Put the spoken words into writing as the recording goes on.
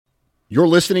You're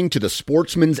listening to the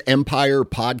Sportsman's Empire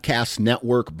Podcast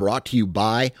Network, brought to you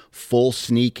by Full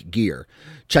Sneak Gear.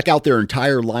 Check out their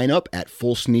entire lineup at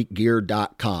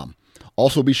fullsneakgear.com.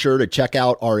 Also be sure to check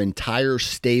out our entire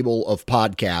stable of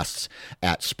podcasts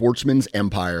at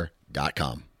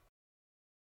sportsmansempire.com.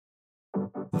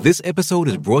 This episode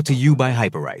is brought to you by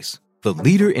Hyperice, the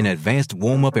leader in advanced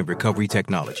warm-up and recovery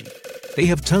technology. They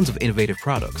have tons of innovative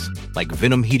products, like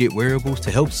Venom-heated wearables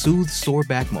to help soothe sore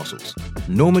back muscles,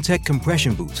 Normatec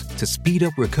compression boots to speed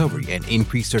up recovery and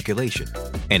increase circulation,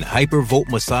 and Hypervolt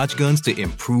massage guns to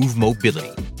improve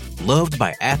mobility. Loved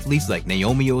by athletes like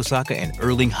Naomi Osaka and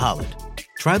Erling Haaland.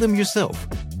 Try them yourself.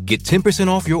 Get 10%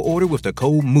 off your order with the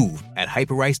code MOVE at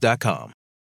hyperice.com.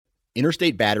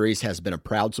 Interstate Batteries has been a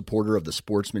proud supporter of the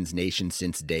Sportsman's Nation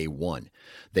since day one.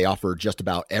 They offer just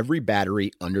about every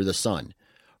battery under the sun,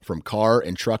 from car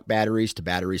and truck batteries to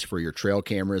batteries for your trail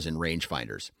cameras and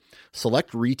rangefinders.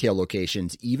 Select retail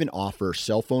locations even offer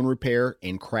cell phone repair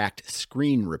and cracked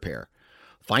screen repair.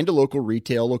 Find a local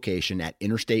retail location at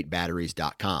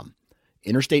interstatebatteries.com.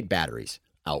 Interstate Batteries,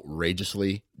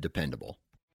 outrageously dependable.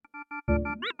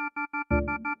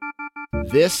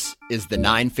 This is the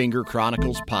Nine Finger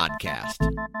Chronicles podcast,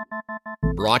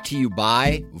 brought to you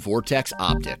by Vortex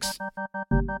Optics.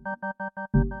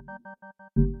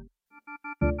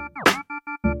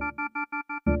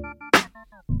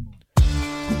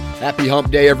 Happy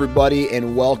Hump Day, everybody,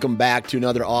 and welcome back to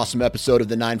another awesome episode of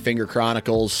the Nine Finger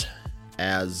Chronicles.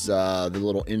 As the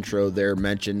little intro there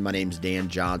mentioned, my name's Dan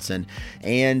Johnson,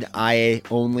 and I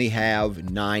only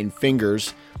have 9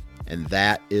 fingers, and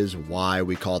that is why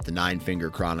we call it the Nine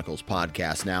Finger Chronicles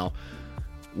podcast. Now,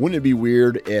 wouldn't it be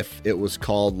weird if it was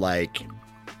called, like,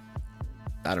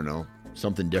 I don't know,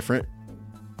 something different?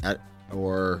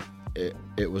 Or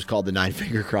it was called the Nine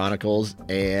Finger Chronicles,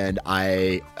 and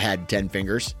I had 10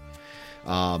 fingers.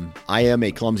 I am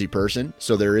a clumsy person,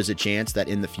 so there is a chance that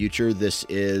in the future this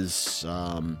is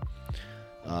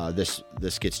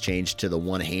this gets changed to the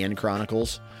One Hand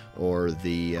Chronicles, or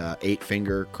the 8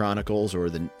 Finger Chronicles, or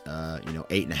the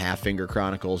 8.5 Finger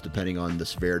Chronicles, depending on the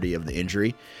severity of the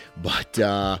injury.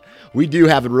 But we do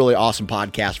have a really awesome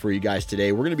podcast for you guys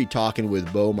today. We're going to be talking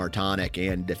with Bo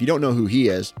Martonik, and if you don't know who he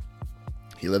is,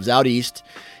 he lives out east.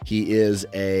 He is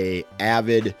a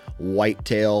avid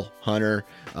whitetail hunter,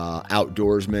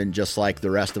 outdoorsman, just like the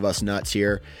rest of us nuts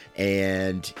here.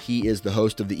 And he is the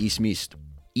host of the East Meets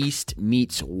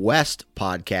West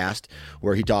podcast,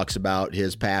 where he talks about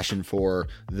his passion for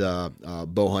the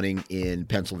bow hunting in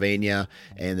Pennsylvania,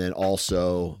 and then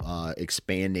also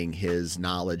expanding his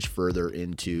knowledge further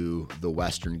into the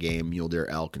Western game, mule deer,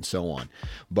 elk, and so on.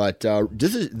 But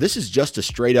this is just a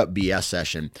straight up BS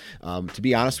session. To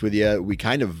be honest with you, we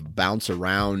kind of bounce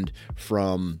around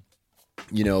from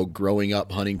growing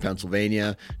up hunting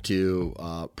Pennsylvania to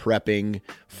prepping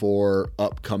for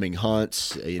upcoming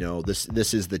hunts.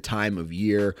 This is the time of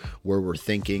year where we're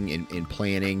thinking and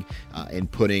planning and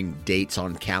putting dates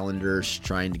on calendars,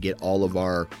 trying to get all of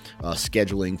our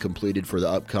scheduling completed for the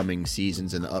upcoming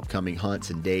seasons and the upcoming hunts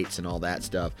and dates and all that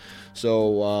stuff.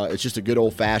 So it's just a good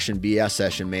old-fashioned BS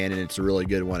session, man, and it's a really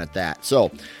good one at that.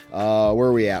 So where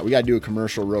are we at? We got to do a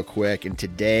commercial real quick, and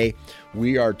today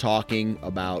we are talking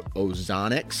about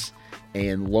Ozonics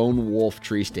and Lone Wolf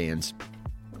tree stands.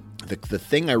 The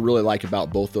thing I really like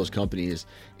about both those companies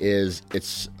is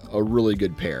it's a really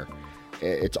good pair.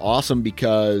 It's awesome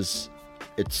because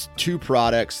it's 2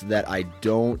 products that I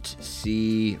don't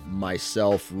see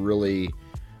myself really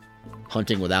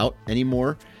hunting without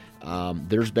anymore.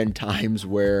 There's been times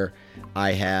where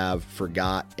I have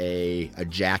forgot a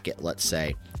jacket, let's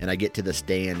say, and I get to the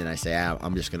stand and I say,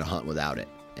 I'm just going to hunt without it.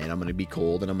 And I'm going to be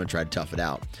cold and I'm going to try to tough it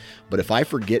out. But if I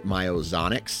forget my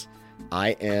Ozonics, I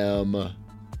am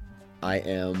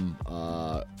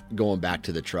going back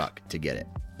to the truck to get it.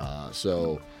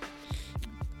 So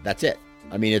that's it.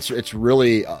 I mean, it's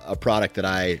really a product that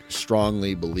I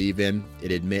strongly believe in.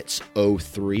 It emits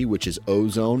O3, which is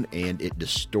ozone, and it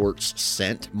distorts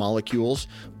scent molecules,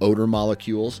 odor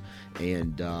molecules,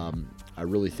 and I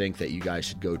really think that you guys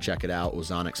should go check it out,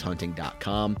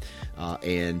 ozonicshunting.com.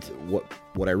 And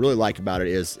what I really like about it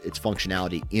is its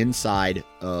functionality inside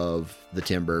of the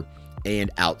timber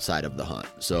and outside of the hunt.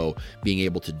 So being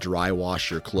able to dry wash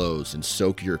your clothes and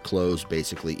soak your clothes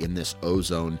basically in this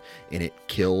ozone, and it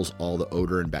kills all the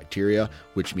odor and bacteria,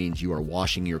 which means you are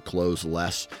washing your clothes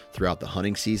less throughout the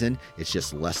hunting season. It's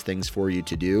just less things for you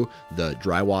to do. The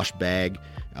dry wash bag,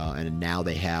 and now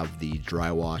they have the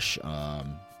dry wash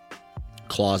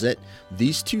closet.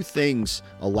 These 2 things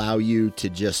allow you to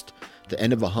just, the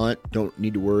end of a hunt, don't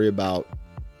need to worry about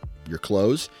your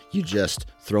clothes, you just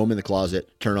throw them in the closet,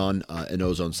 turn on an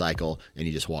ozone cycle, and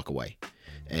you just walk away.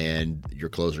 And your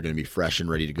clothes are going to be fresh and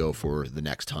ready to go for the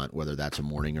next hunt, whether that's a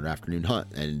morning or afternoon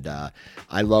hunt. And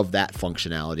I love that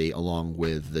functionality, along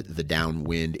with the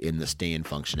downwind in the stand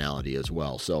functionality as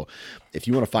well. So if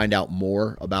you want to find out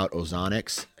more about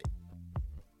Ozonics,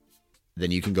 then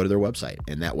you can go to their website,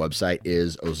 and that website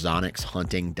is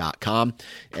ozonixhunting.com.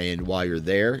 And while you're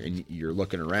there and you're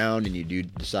looking around and you do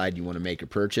decide you want to make a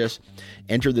purchase,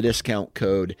 enter the discount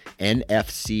code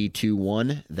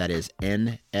NFC21. That is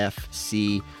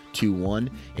NFC21,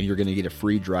 and you're going to get a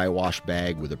free dry wash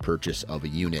bag with a purchase of a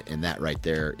unit, and that right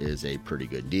there is a pretty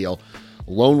good deal.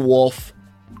 Lone Wolf.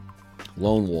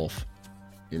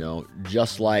 You know,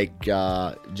 just like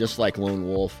Lone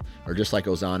Wolf, or just like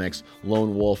Ozonics,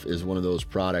 Lone Wolf is one of those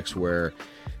products where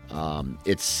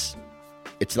it's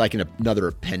like another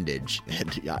appendage.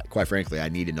 And quite frankly, I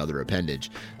need another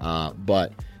appendage.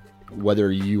 But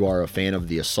whether you are a fan of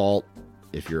the Assault,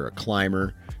 if you're a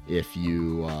climber, if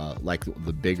you like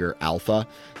the bigger Alpha,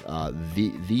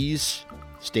 these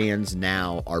stands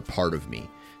now are part of me.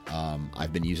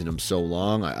 I've been using them so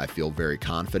long. I feel very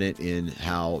confident in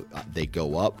how they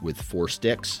go up with 4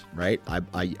 sticks, right?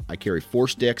 I carry 4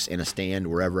 sticks and a stand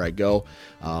wherever I go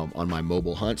on my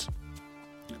mobile hunts.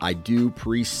 I do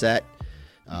pre-hang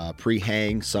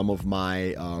some of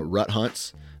my rut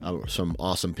hunts, some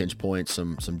awesome pinch points,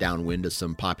 some downwind to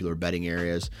some popular bedding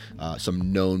areas,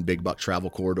 some known big buck travel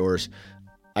corridors.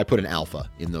 I put an Alpha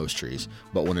in those trees,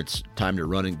 but when it's time to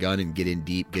run and gun and get in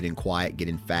deep, get in quiet, get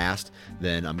in fast,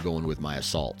 then I'm going with my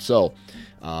Assault. So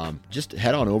just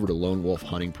head on over to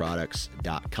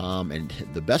lonewolfhuntingproducts.com. And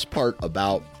the best part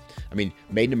about,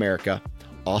 made in America,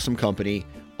 awesome company,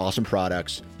 awesome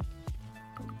products.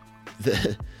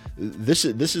 This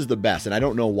is the best, and I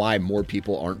don't know why more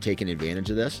people aren't taking advantage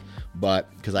of this, but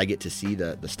because I get to see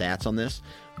the stats on this,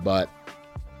 but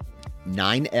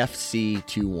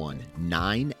 9FC21.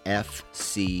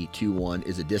 9FC21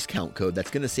 is a discount code that's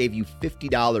going to save you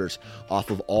 $50 off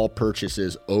of all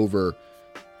purchases over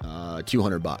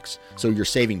 $200. So you're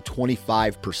saving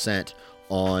 25%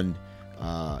 on.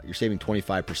 You're saving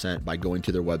 25% by going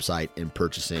to their website and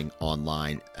purchasing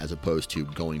online, as opposed to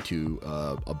going to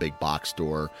a big box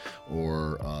store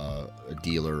or a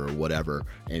dealer or whatever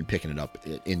and picking it up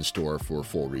in store for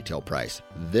full retail price.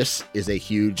 This is a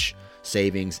huge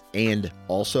savings, and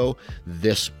also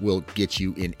this will get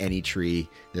you in any tree.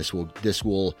 This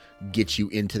will get you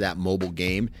into that mobile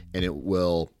game, and it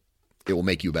will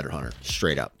make you a better hunter,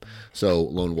 straight up. So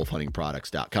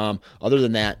lonewolfhuntingproducts.com. Other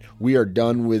than that, we are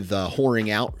done with whoring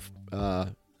out,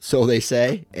 so they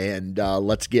say, and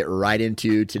let's get right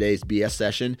into today's BS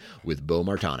session with Bo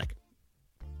Martonic.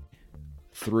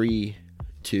 3,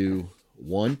 2,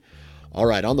 1. All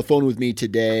right, on the phone with me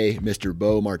today, Mr.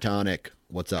 Bo Martonic.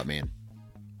 What's up, man?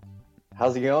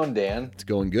 How's it going, Dan? It's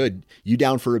going good. You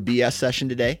down for a BS session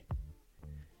today?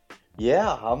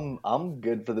 Yeah, I'm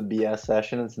good for the BS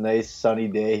session. It's a nice sunny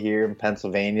day here in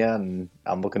Pennsylvania, and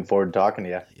I'm looking forward to talking to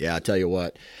you. Yeah, I tell you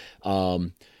what,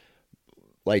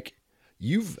 like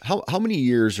how many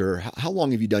years or how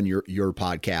long have you done your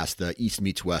podcast, the East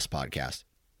Meets West podcast?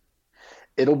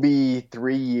 It'll be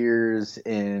 3 years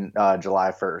in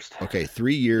July 1st. Okay,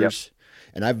 3 years. Yep.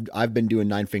 And I've been doing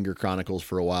Nine Finger Chronicles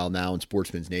for a while now, and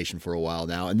Sportsman's Nation for a while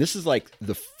now. And this is like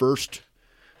the first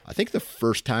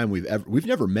time we've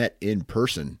never met in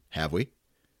person, have we?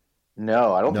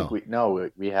 No, I don't think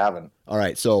we haven't. All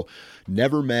right. So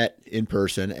never met in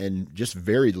person, and just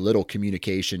very little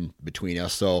communication between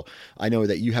us. So I know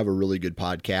that you have a really good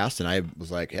podcast, and I was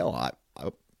like, hell,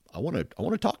 I want to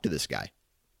talk to this guy.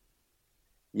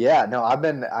 Yeah, no,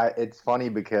 it's funny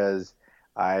because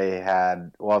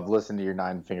I've listened to your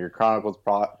Nine Finger Chronicles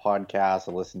podcast.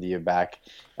 I listened to you back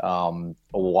a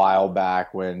while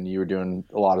back when you were doing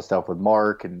a lot of stuff with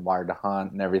Mark and Wired to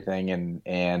Hunt and everything.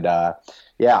 And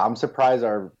yeah, I'm surprised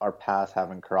our paths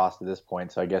haven't crossed at this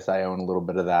point. So I guess I own a little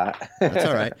bit of that. That's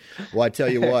all right. Well, I tell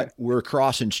you what, we're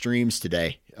crossing streams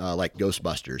today, like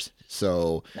Ghostbusters.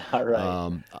 So all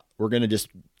right. We're going to just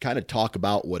kind of talk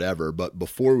about whatever. But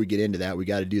before we get into that, we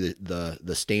got to do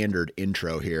the standard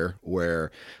intro here, where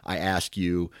I ask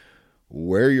you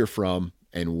where you're from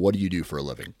and what do you do for a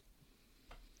living?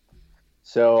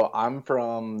 So I'm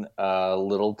from a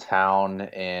little town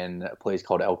in a place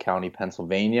called Elk County,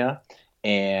 Pennsylvania.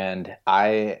 And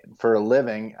for a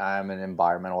living, I'm an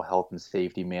environmental health and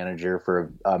safety manager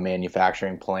for a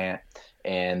manufacturing plant.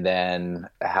 And then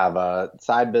have a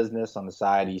side business on the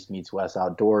side, East Meets West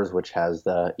Outdoors, which has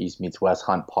the East Meets West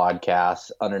Hunt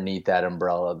podcast underneath that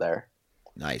umbrella there.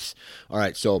 Nice. All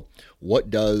right. So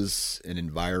what does an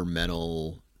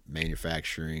environmental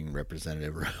manufacturing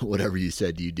representative or whatever you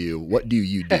said you do. What do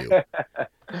you do?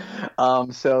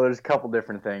 So there's a couple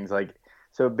different things.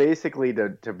 So basically,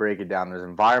 to break it down, there's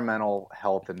environmental,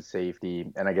 health and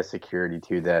safety, and I guess security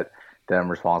too that I'm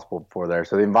responsible for there.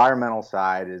 So the environmental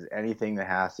side is anything that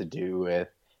has to do with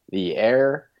the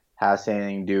air, has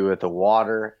anything to do with the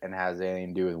water, and has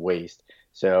anything to do with waste.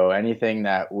 So anything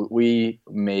that we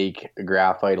make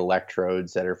graphite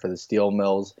electrodes that are for the steel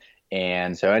mills,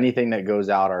 and so anything that goes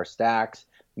out our stacks,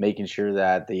 making sure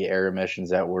that the air emissions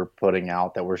that we're putting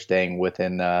out, that we're staying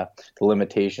within the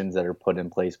limitations that are put in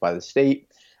place by the state,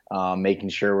 making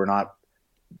sure we're not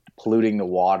polluting the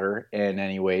water in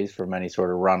any ways from any sort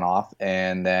of runoff,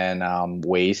 and then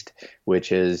waste,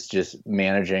 which is just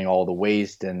managing all the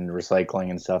waste and recycling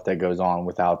and stuff that goes on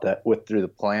through the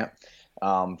plant.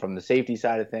 From the safety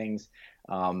side of things,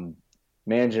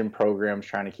 managing programs,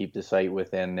 trying to keep the site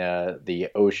within the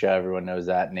OSHA. Everyone knows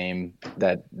that name,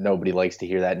 that nobody likes to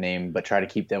hear that name, but try to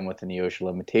keep them within the OSHA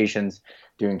limitations,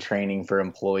 doing training for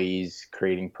employees,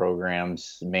 creating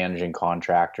programs, managing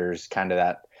contractors, kind of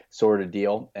that sort of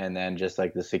deal. And then just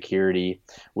like the security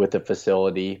with the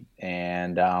facility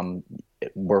and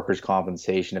workers'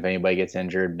 compensation, if anybody gets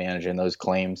injured, managing those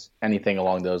claims, anything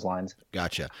along those lines.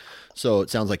 Gotcha. So it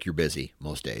sounds like you're busy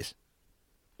most days.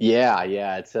 Yeah.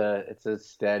 It's a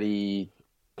steady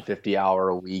 50-hour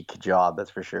a week job,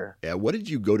 that's for sure. Yeah. What did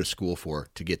you go to school for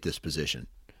to get this position?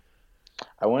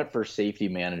 I went for safety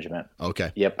management.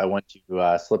 Okay. Yep. I went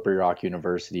to Slippery Rock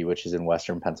University, which is in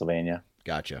Western Pennsylvania.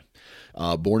 Gotcha.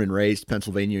 Born and raised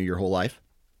Pennsylvania your whole life?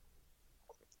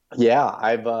 Yeah,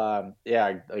 like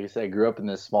I said, I grew up in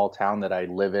this small town that I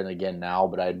live in again now,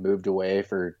 but I'd moved away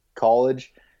for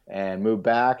college and moved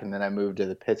back, and then I moved to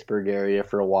the Pittsburgh area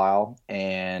for a while,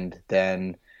 and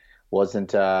then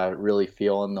wasn't really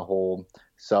feeling the whole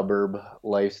suburb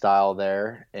lifestyle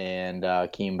there, and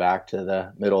came back to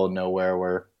the middle of nowhere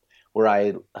where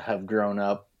I have grown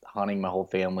up, hunting. My whole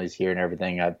family's here and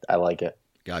everything. I like it.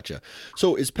 Gotcha.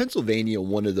 So is Pennsylvania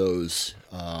one of those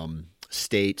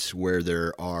states where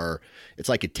it's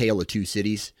like a tale of two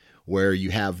cities, where you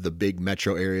have the big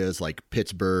metro areas like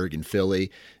Pittsburgh and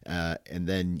Philly, and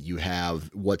then you have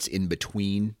what's in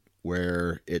between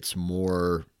where it's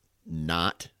more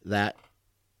not that?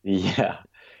 Yeah.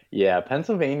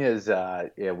 Pennsylvania is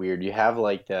weird. You have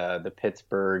like the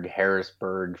Pittsburgh,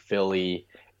 Harrisburg, Philly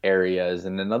areas,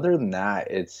 and then other than that,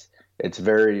 it's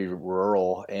very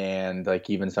rural, and like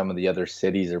even some of the other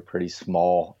cities are pretty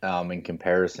small in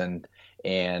comparison,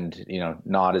 and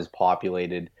not as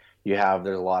populated. There's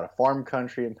a lot of farm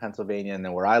country in Pennsylvania, and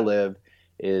then where I live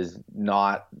is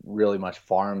not really much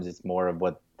farms. It's more of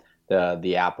what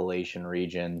the Appalachian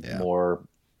region, Yeah.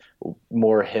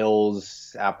 more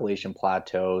hills, Appalachian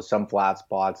Plateau, some flat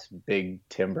spots, big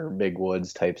timber, big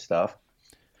woods type stuff.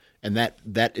 And that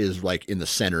is like in the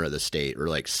center of the state, or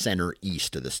like center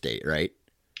east of the state, right?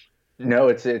 No,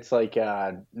 it's like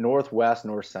northwest,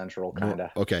 north central kind of.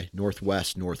 Okay,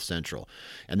 northwest, north central.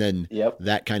 And then Yep.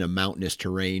 that kind of mountainous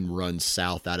terrain runs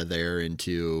south out of there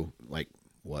into like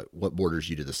what borders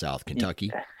you to the south?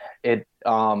 Kentucky?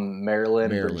 Maryland,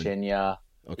 Maryland. Virginia.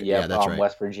 Okay, Yep, yeah, that's right.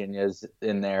 West Virginia's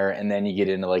in there, and then you get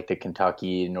into like the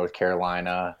Kentucky, North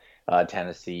Carolina,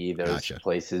 Tennessee, those Gotcha.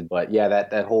 places. But yeah,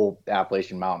 that whole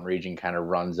Appalachian Mountain region kind of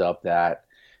runs up that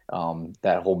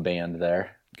whole band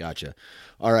there. Gotcha.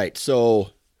 All right.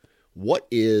 So what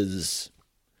is,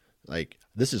 like,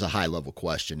 this is a high level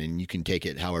question and you can take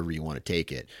it however you want to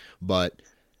take it, but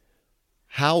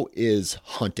how is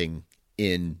hunting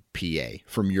in PA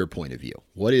from your point of view?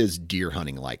 What is deer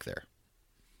hunting like there?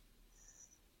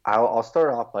 I'll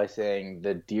start off by saying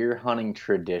the deer hunting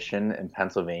tradition in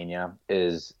Pennsylvania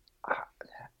is,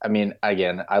 I mean,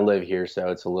 again, I live here, so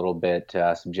it's a little bit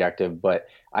subjective, but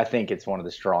I think it's one of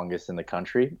the strongest in the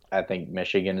country. I think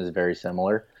Michigan is very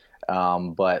similar,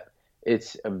 but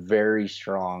it's a very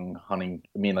strong hunting.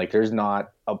 I mean, like, there's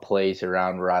not a place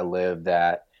around where I live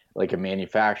that, like a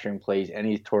manufacturing place,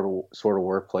 any sort of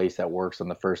workplace that works on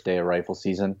the first day of rifle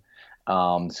season.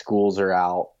 Schools are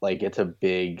out. Like, it's a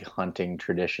big hunting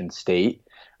tradition state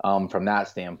from that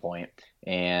standpoint.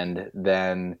 And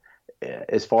then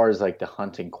as far as like the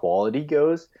hunting quality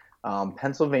goes,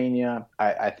 Pennsylvania,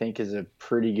 I think is a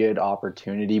pretty good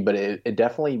opportunity, but it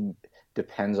definitely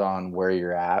depends on where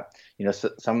you're at.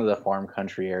 Some of the farm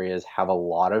country areas have a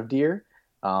lot of deer,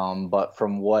 but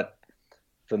from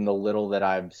the little that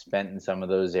I've spent in some of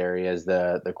those areas,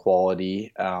 the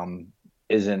quality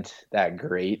isn't that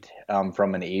great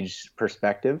from an age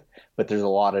perspective, but there's a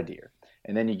lot of deer.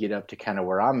 And then you get up to kind of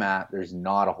where I'm at, there's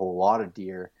not a whole lot of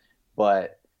deer,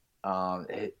 but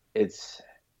it's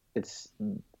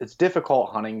it's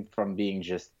difficult hunting from being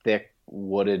just thick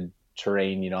wooded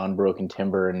terrain, unbroken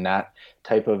timber, and that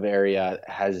type of area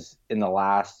has in the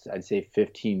last, I'd say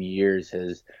 15 years,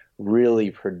 has really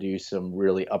produced some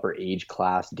really upper age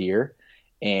class deer.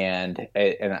 And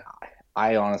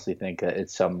I honestly think that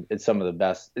it's some of the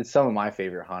best. It's some of my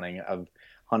favorite hunting. I've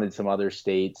hunted some other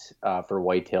states for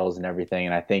whitetails and everything,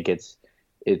 and I think it's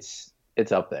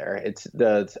up there.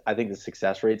 I think the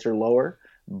success rates are lower,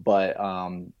 but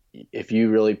if you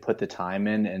really put the time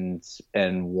in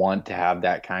and want to have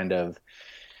that kind of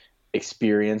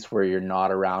experience where you're not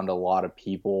around a lot of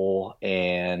people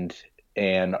and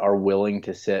are willing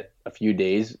to sit a few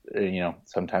days,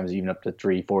 sometimes even up to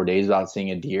 3-4 days without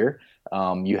seeing a deer,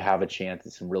 you have a chance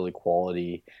at some really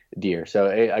quality deer. So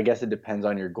I guess it depends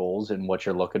on your goals and what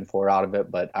you're looking for out of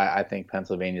it. But I think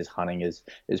Pennsylvania's hunting is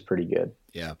pretty good.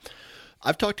 Yeah.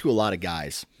 I've talked to a lot of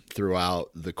guys throughout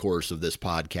the course of this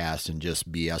podcast and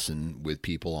just BSing with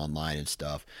people online and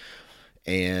stuff.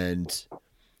 And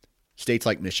states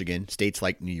like Michigan, states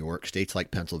like New York, states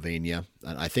like Pennsylvania,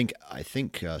 and I think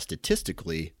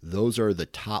statistically, those are the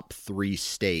top 3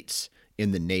 states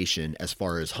in the nation as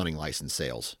far as hunting license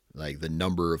sales. Like the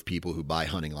number of people who buy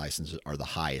hunting licenses are the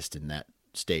highest in that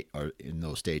state or in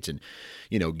those states. And,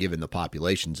 given the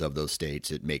populations of those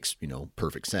states, it makes,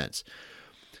 perfect sense.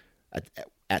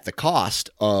 At the cost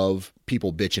of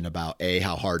people bitching about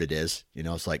how hard it is,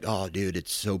 it's like, oh dude,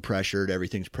 it's so pressured.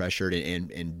 Everything's pressured.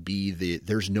 And B,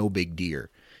 there's no big deer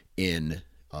in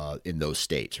those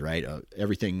states, right?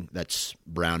 Everything that's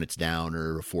brown, it's down,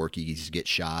 or forkies get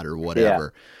shot or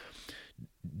whatever. Yeah.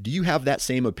 Do you have that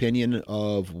same opinion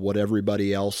of what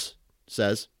everybody else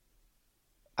says?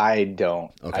 I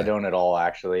don't. Okay. I don't at all,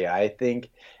 actually. I think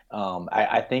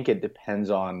I think it depends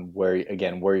on where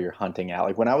you're hunting at.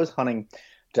 Like when I was hunting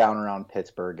down around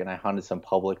Pittsburgh and I hunted some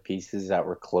public pieces that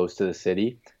were close to the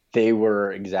city, they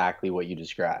were exactly what you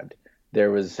described.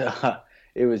 There was,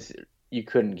 you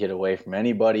couldn't get away from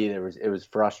anybody. It was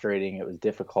frustrating. It was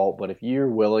difficult. But if you're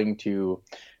willing to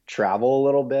travel a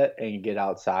little bit and get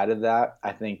outside of that,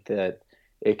 I think that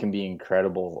it can be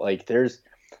incredible. Like the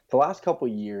last couple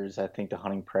of years, I think the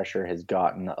hunting pressure has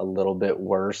gotten a little bit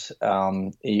worse,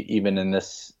 even in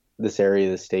this area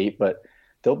of the state. But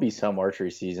there'll be some archery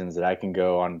seasons that I can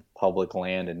go on public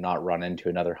land and not run into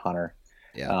another hunter.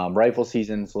 Yeah. Rifle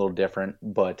season's a little different,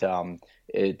 but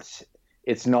it's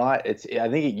not. I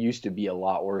think it used to be a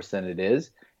lot worse than it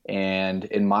is. And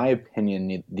in my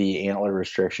opinion, the antler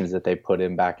restrictions that they put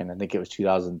in back in, I think it was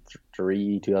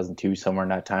 2003, 2002, somewhere in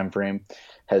that time frame,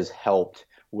 has helped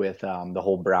with the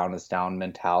whole brown is down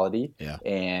mentality. Yeah.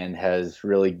 And has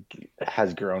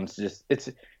grown.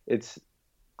 It's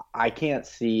I can't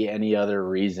see any other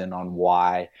reason on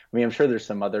why. I mean, I'm sure there's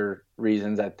some other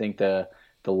reasons. I think the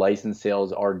license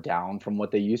sales are down from what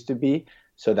they used to be,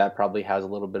 so that probably has a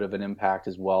little bit of an impact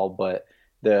as well. But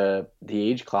the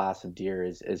age class of deer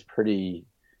is pretty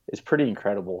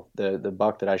incredible. The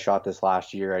buck that I shot this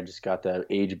last year, I just got the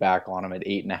age back on him at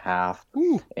 8.5.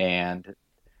 Ooh. And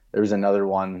there was another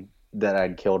one that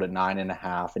I'd killed at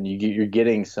 9.5. And you're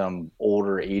getting some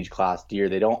older age class deer.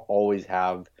 They don't always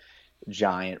have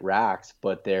giant racks,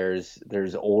 but there's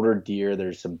older deer,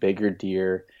 there's some bigger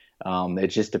deer. It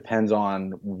just depends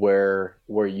on where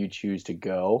you choose to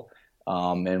go,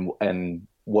 and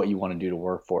what you want to do to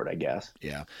work for it, I guess.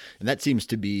 Yeah. And that seems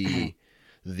to be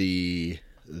the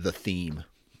theme,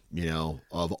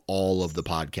 of all of the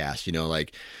podcasts,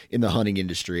 like in the hunting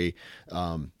industry.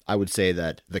 I would say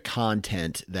that the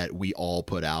content that we all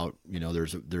put out,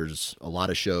 there's a lot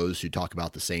of shows who talk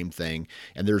about the same thing,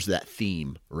 and there's that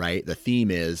theme, right? The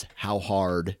theme is, how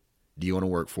hard do you want to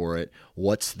work for it?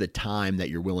 What's the time that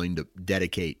you're willing to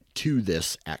dedicate to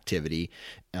this activity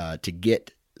to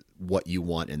get what you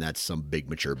want? And that's some big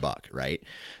mature buck, right?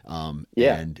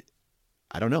 Yeah. And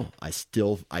I don't know.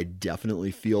 I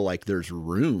definitely feel like there's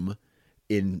room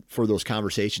for those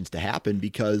conversations to happen,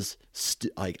 because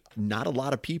not a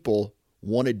lot of people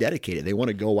want to dedicate it. They want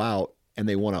to go out and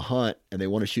they want to hunt and they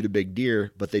want to shoot a big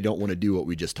deer, but they don't want to do what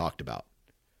we just talked about.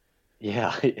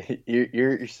 Yeah,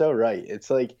 you're so right. It's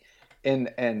like,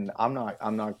 and I'm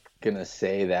not gonna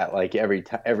say that like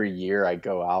every year I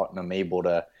go out and I'm able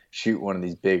to shoot one of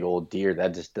these big old deer.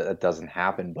 That doesn't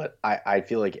happen. But I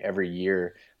feel like every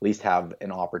year at least have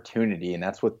an opportunity, and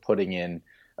that's with putting in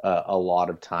a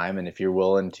lot of time. And if you're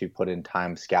willing to put in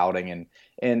time scouting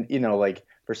and like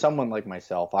for someone like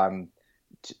myself,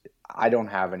 I don't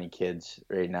have any kids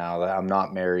right now. I'm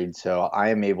not married, so I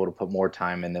am able to put more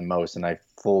time in than most, and I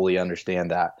fully understand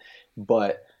that.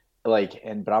 But but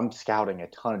I'm scouting a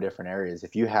ton of different areas.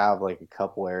 If you have like a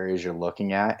couple areas you're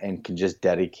looking at and can just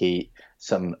dedicate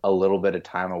a little bit of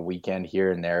time a weekend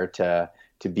here and there to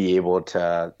be able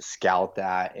to scout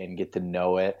that and get to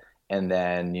know it. And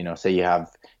then, say you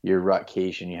have your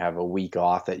rutcation, you have a week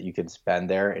off that you can spend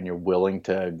there and you're willing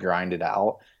to grind it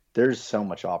out. There's so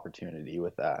much opportunity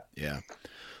with that. Yeah.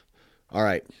 All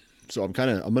right. So I'm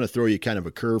going to throw you kind of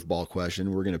a curveball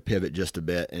question. We're going to pivot just a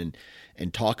bit and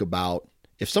talk about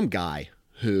if some guy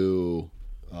who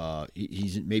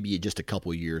he's maybe just a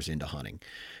couple years into hunting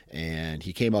and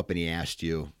he came up and he asked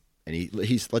you, and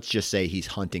he's let's just say he's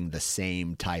hunting the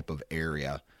same type of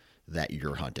area that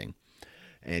you're hunting.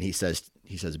 And he says,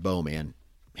 Bo, man,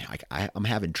 I'm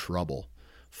having trouble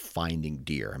finding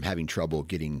deer. I'm having trouble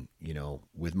getting,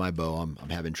 with my bow, I'm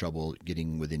having trouble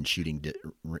getting within shooting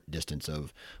distance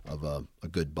of a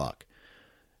good buck.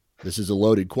 This is a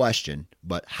loaded question,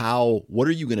 but what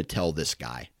are you going to tell this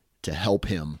guy to help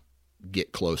him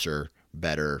get closer,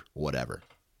 better, whatever?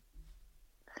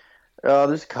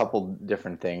 There's a couple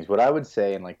different things. What I would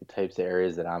say in like the types of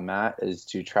areas that I'm at is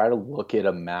to try to look at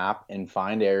a map and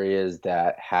find areas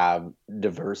that have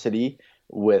diversity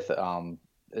with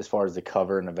as far as the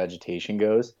cover and the vegetation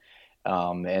goes.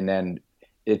 And then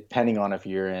depending on if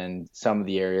you're in some of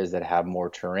the areas that have more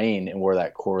terrain and where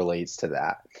that correlates to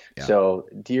that. Yeah. So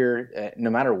deer, no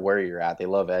matter where you're at, they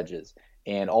love edges.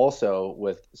 And also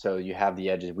so you have the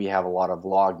edges, we have a lot of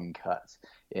logging cuts.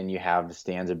 And you have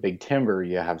stands of big timber,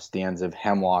 you have stands of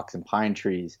hemlocks and pine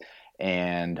trees,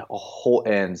 and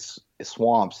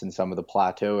swamps in some of the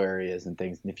plateau areas and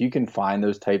things. And if you can find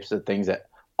those types of things that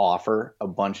offer a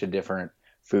bunch of different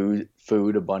food,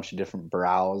 a bunch of different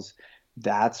browse,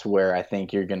 that's where I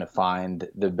think you're going to find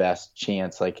the best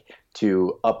chance, like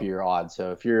to up your odds.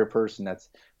 So if you're a person that's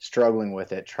struggling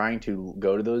with it, trying to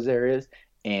go to those areas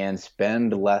and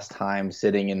spend less time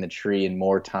sitting in the tree and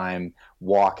more time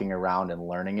walking around and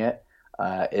learning it,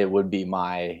 it would be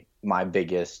my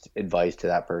biggest advice to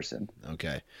that person.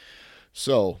 Okay.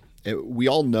 So we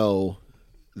all know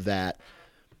that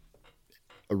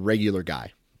a regular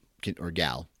guy or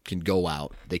gal can go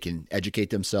out, they can educate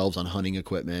themselves on hunting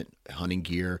equipment, hunting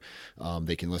gear.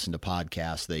 They can listen to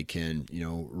podcasts. They can,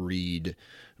 read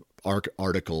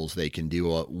articles. They can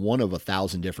do one of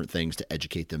 1,000 different things to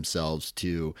educate themselves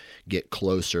to get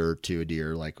closer to a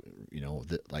deer, like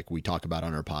like we talk about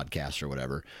on our podcast or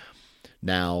whatever.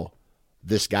 Now,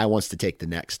 this guy wants to take the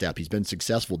next step. He's been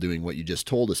successful doing what you just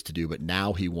told us to do, but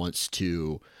now he wants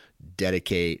to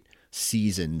dedicate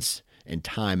seasons and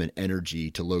time and energy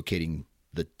to locating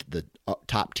the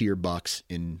top tier bucks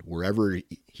in wherever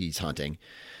he's hunting.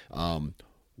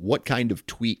 What kind of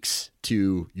tweaks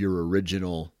to your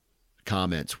original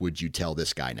comments would you tell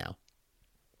this guy now?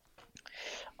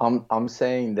 I'm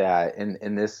saying that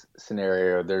in this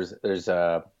scenario, there's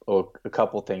a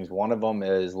couple things. One of them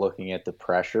is looking at the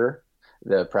pressure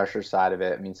side of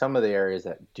it. I mean, some of the areas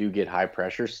that do get high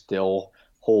pressure still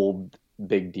hold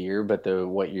big deer, but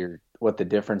what the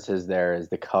difference is there is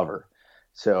the cover.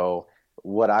 So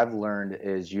what I've learned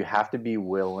is you have to be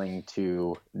willing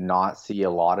to not see a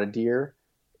lot of deer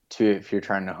if you're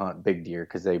trying to hunt big deer,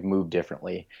 because they move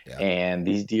differently. Yeah. And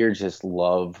these deer just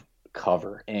love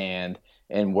cover and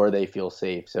where they feel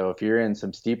safe. So if you're in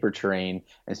some steeper terrain,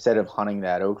 instead of hunting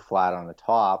that oak flat on the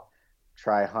top,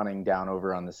 try hunting down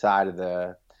over on the side of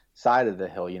the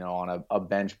hill, on a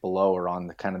bench below, or on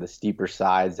the kind of the steeper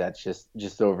sides that's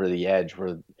just over the edge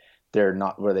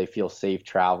where they feel safe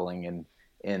traveling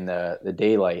in the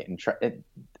daylight,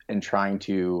 and trying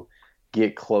to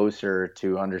get closer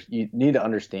to you need to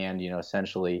understand,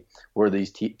 essentially where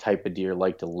these type of deer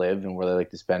like to live and where they like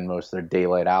to spend most of their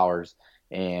daylight hours.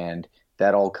 And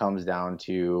that all comes down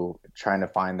to trying to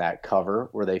find that cover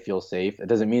where they feel safe. It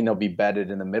doesn't mean they'll be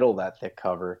bedded in the middle of that thick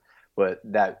cover, but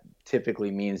that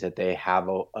typically means that they have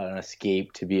an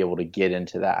escape to be able to get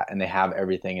into that, and they have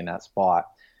everything in that spot.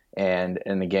 And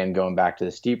again, going back to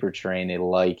the steeper terrain, they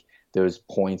like those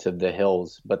points of the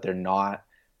hills, but they're not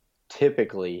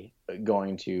typically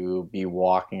going to be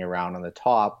walking around on the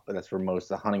top, but that's where most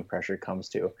of the hunting pressure comes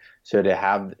to. So to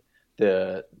have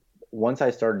once I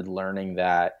started learning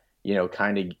that,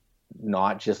 kind of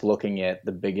not just looking at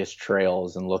the biggest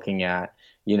trails and looking at,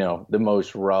 the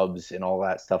most rubs and all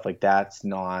that stuff, like that's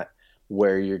not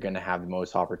where you're going to have the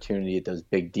most opportunity at those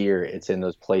big deer. It's in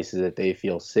those places that they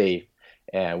feel safe,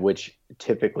 which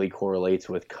typically correlates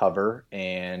with cover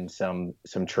and some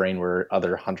terrain where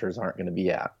other hunters aren't going to be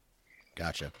at.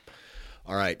 Gotcha.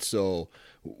 All right. So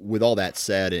with all that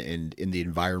said, and in the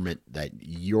environment that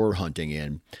you're hunting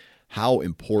in, how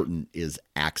important is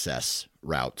access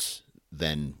routes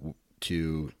then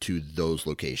to those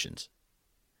locations?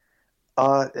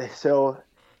 So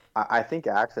I think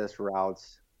access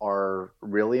routes are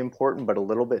really important, but a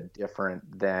little bit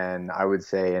different than I would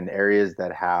say in areas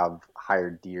that have higher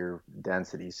deer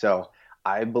density. So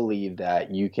I believe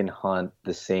that you can hunt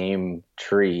the same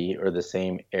tree or the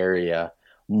same area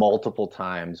multiple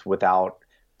times without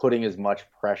putting as much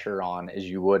pressure on as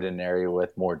you would in an area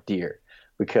with more deer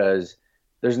because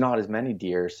there's not as many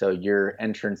deer. So your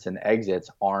entrance and exits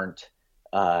aren't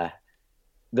uh,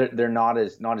 they're not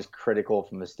as critical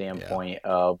from the Yeah. standpoint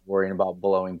of worrying about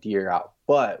blowing deer out.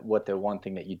 But what the one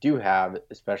thing that you do have,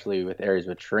 especially with areas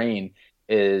with terrain,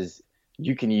 is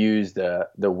you can use the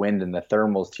wind and the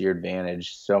thermals to your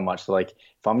advantage so much. So like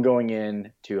if I'm going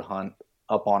in to hunt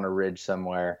up on a ridge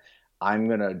somewhere, I'm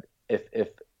gonna if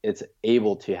it's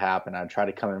able to happen, I try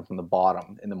to come in from the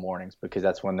bottom in the mornings because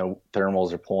that's when the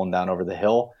thermals are pulling down over the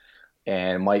hill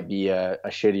and it might be a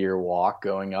shittier walk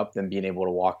going up than being able to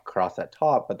walk across that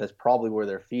top, but that's probably where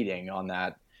they're feeding on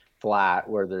that flat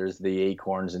where there's the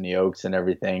acorns and the oaks and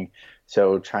everything.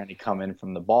 So trying to come in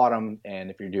from the bottom,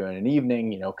 and if you're doing an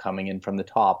evening, coming in from the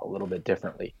top a little bit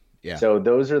differently. Yeah. So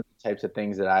those are the types of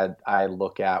things that I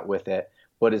look at with it.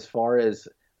 But as far as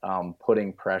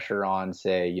putting pressure on,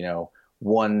 say,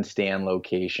 one stand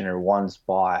location or one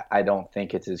spot, I don't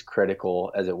think it's as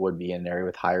critical as it would be in an area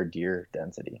with higher deer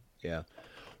density. Yeah.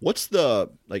 What's the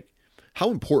like how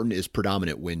important is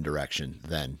predominant wind direction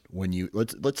then when you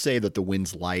let's say that the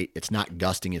wind's light, it's not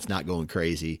gusting, it's not going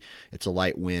crazy, it's a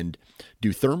light wind.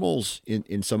 Do thermals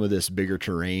in some of this bigger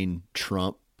terrain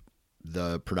trump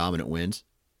the predominant winds?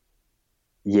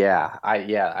 Yeah,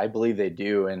 I believe they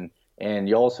do, and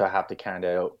you also have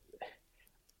to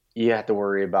you have to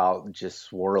worry about just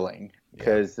swirling Yeah.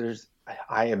 because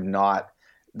I have not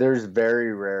there's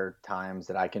very rare times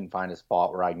that I can find a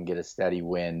spot where I can get a steady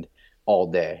wind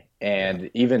all day. Yeah.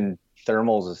 And even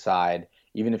thermals aside,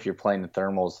 even if you're playing the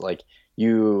thermals, like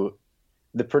you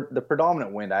the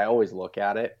predominant wind, I always look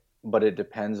at it, but it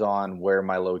depends on where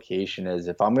my location is.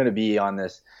 If I'm going to be on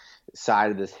this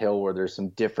side of this hill where there's some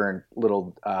different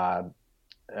um,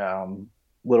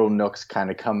 little nooks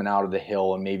kind of coming out of the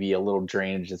hill and maybe a little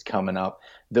drainage that's coming up,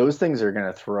 those things are going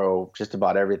to throw just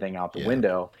about everything out the Yeah.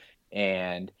 window.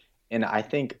 And I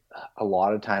think a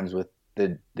lot of times with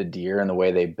the deer and the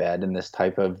way they bed in this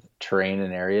type of terrain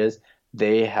and areas,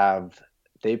 they have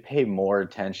they pay more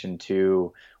attention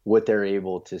to what they're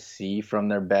able to see from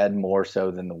their bed more so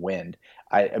than the wind.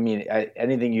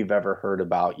 Anything you've ever heard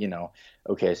about,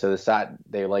 okay, so the side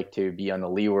they like to be on the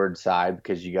leeward side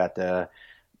because you got the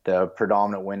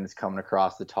predominant wind is coming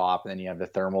across the top, and then you have the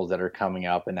thermals that are coming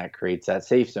up, and that creates that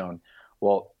safe zone.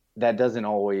 Well, that doesn't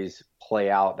always play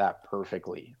out that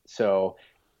perfectly. So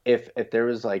if there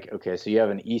was like, okay, so you have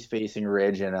an east facing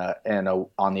ridge and a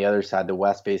on the other side, the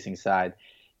west facing side,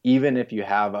 even if you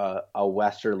have a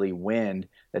westerly wind,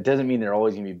 that doesn't mean they're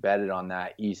always going to be bedded on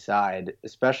that east side,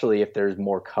 especially if there's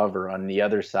more cover on the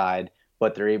other side,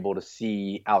 but they're able to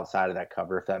see outside of that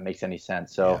cover, if that makes any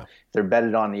sense. So Yeah. if they're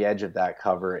bedded on the edge of that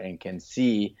cover and can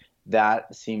see,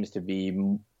 that seems to be,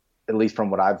 at least from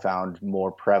what I've found,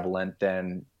 more prevalent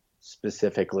than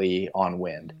specifically on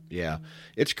wind. Yeah.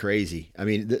 It's crazy. I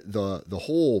mean, the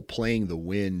whole playing the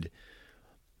wind,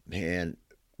 man,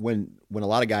 when a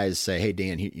lot of guys say, "Hey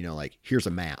Dan, like here's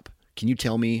a map. Can you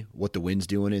tell me what the wind's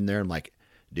doing in there?" I'm like,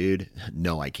 "Dude,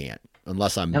 no, I can't.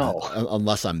 No.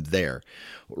 Unless I'm there."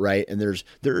 Right? And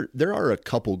there are a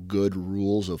couple good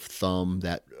rules of thumb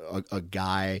that a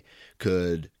guy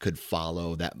could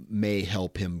follow that may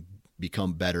help him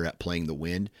become better at playing the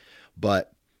wind,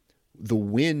 but the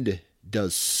wind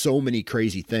does so many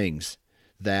crazy things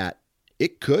that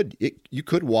you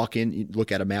could walk in,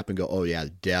 look at a map and go, "Oh yeah,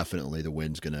 definitely the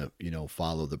wind's going to,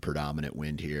 follow the predominant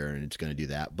wind here and it's going to do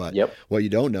that." But Yep. what you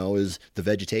don't know is the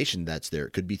vegetation that's there.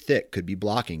 It could be thick, could be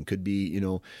blocking, could be,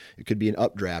 it could be an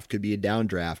updraft, could be a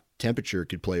downdraft. Temperature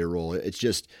could play a role. It's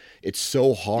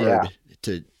so hard Yeah.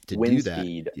 to Wind do that.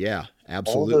 speed. Yeah, All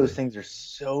absolutely. those things are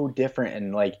so different,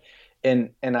 and like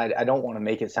and I don't want to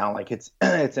make it sound like it's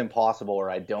it's impossible, or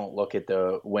I don't look at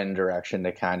the wind direction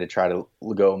to kind of try to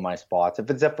go in my spots. If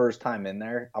it's the first time in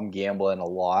there, I'm gambling a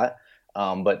lot.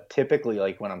 But typically,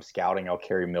 like when I'm scouting, I'll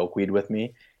carry milkweed with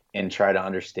me and try to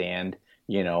understand,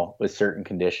 with certain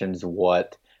conditions,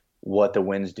 what the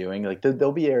wind's doing. Like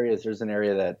there'll be areas. There's an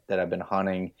area that I've been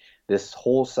hunting. This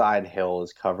whole side hill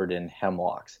is covered in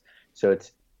hemlocks, so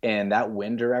and that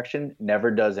wind direction never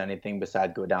does anything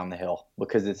besides go down the hill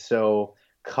because it's so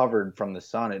covered from the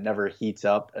sun. It never heats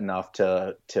up enough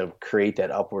to create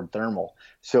that upward thermal.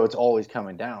 So it's always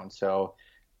coming down. So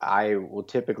I will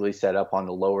typically set up on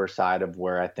the lower side of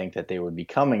where I think that they would be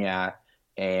coming at,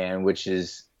 and which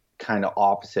is kind of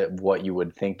opposite of what you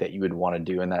would think that you would want to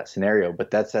do in that scenario.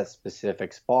 But that's that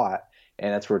specific spot.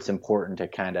 And that's where it's important to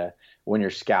kind of, when you're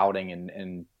scouting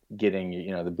and getting,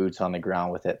 the boots on the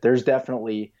ground with it, there's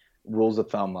definitely rules of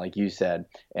thumb, like you said.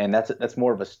 And that's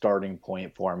more of a starting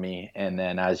point for me. And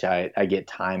then as I get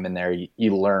time in there,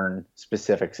 you learn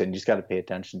specifics and you just got to pay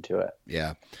attention to it.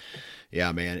 Yeah.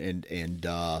 Yeah, man. And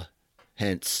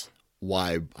hence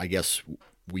why I guess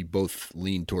we both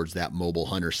lean towards that mobile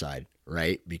hunter side,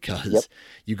 right? Because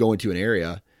you go into an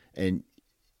area and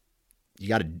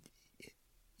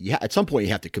at some point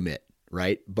you have to commit,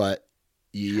 right? But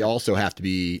you also have to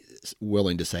be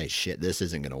willing to say, shit, this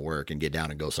isn't going to work, and get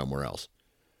down and go somewhere else.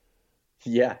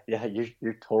 Yeah,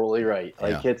 you're totally right.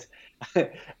 Like it's,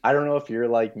 I don't know if you're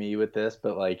like me with this,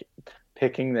 but like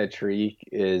picking the tree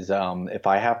is, if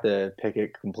I have to pick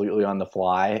it completely on the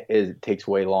fly, it takes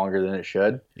way longer than it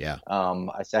should. Yeah.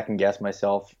 I second guess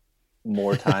myself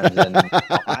more times than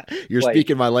not. You're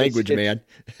speaking my language, man.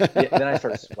 Then I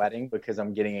start sweating because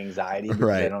I'm getting anxiety because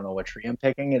I don't know what tree I'm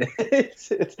picking, and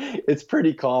it's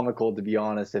pretty comical, to be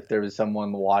honest, if there was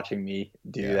someone watching me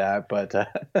do that. But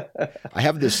I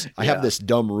have this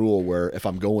dumb rule where if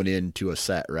I'm going into a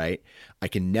set, right, I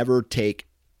can never take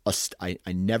I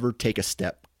never take a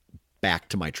step back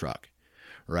to my truck.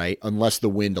 Right, unless the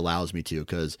wind allows me to,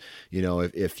 because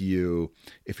if you're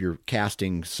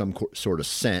casting some sort of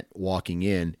scent walking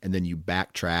in, and then you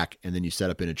backtrack, and then you set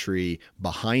up in a tree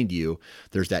behind you,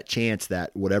 there's that chance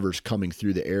that whatever's coming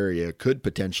through the area could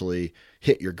potentially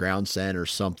hit your ground scent or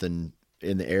something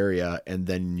in the area, and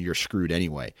then you're screwed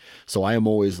anyway. So I am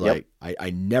always like, I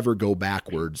never go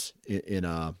backwards in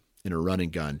a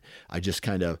running gun. I just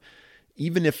kind of,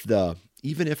 even if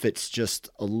it's just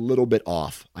a little bit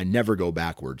off, I never go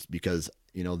backwards, because,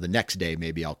 the next day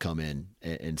maybe I'll come in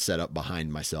and set up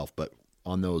behind myself. But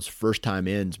on those first time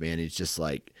ins, man, it's just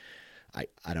like,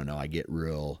 I don't know. I get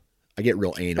real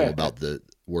anal about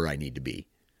where I need to be.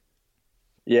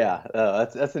 Yeah.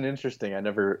 That's an interesting, I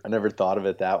never thought of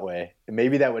it that way.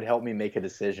 Maybe that would help me make a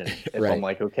decision if I'm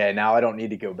like, okay, now I don't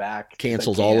need to go back.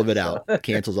 Cancels all of it out.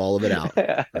 Cancels all of it out.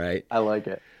 Right. I like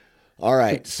it. All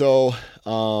right. So,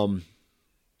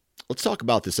 let's talk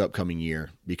about this upcoming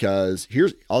year, because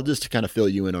I'll just kind of fill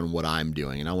you in on what I'm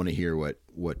doing, and I want to hear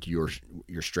what your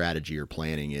strategy or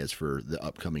planning is for the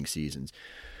upcoming seasons.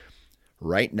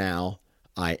 Right now,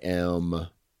 I am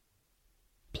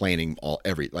planning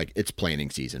it's planning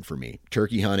season for me.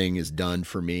 Turkey hunting is done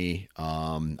for me.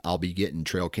 I'll be getting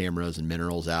trail cameras and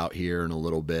minerals out here in a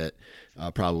little bit,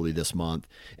 probably this month.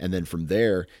 And then from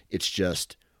there, it's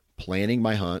just planning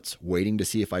my hunts, waiting to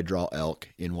see if I draw elk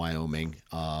in Wyoming,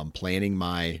 planning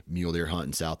my mule deer hunt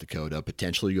in South Dakota,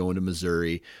 potentially going to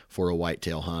Missouri for a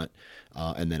whitetail hunt,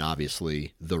 and then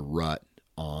obviously the rut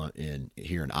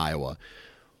here in Iowa.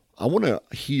 I want to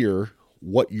hear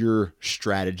what your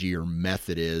strategy or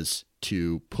method is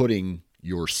to putting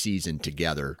your season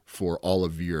together for all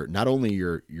of your, not only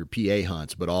your PA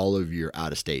hunts, but all of your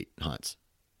out-of-state hunts.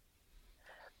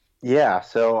 Yeah,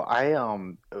 so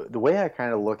the way I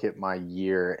kind of look at my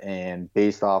year, and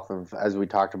based off of, as we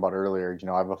talked about earlier,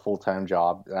 I have a full-time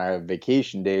job and I have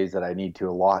vacation days that I need to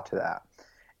allot to that.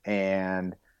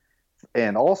 And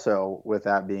also, with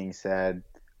that being said,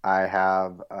 I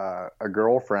have a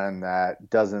girlfriend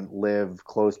that doesn't live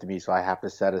close to me, so I have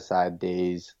to set aside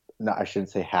days. No, I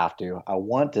shouldn't say have to. I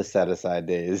want to set aside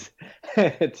days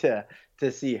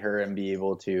to see her and be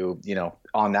able to,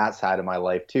 on that side of my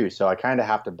life too. So I kind of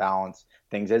have to balance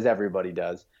things, as everybody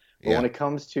does. But when it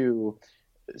comes to,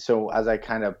 so as I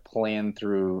kind of plan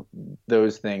through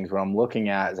those things, what I'm looking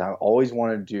at is I always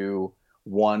want to do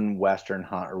one Western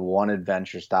hunt or one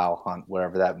adventure style hunt,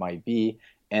 whatever that might be.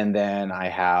 And then I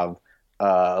have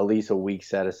at least a week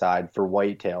set aside for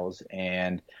whitetails.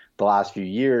 And the last few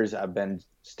years I've been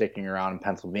sticking around in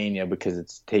Pennsylvania because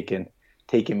it's taken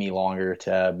me longer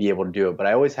to be able to do it. But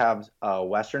I always have a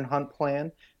Western hunt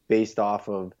plan based off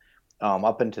of,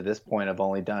 up until this point, I've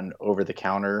only done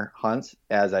over-the-counter hunts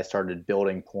as I started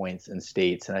building points in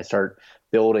states, and I start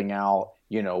building out,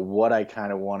 what I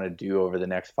kind of want to do over the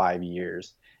next 5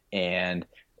 years. And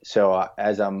so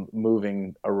as I'm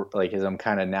moving, as I'm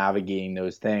kind of navigating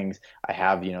those things, I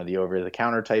have, the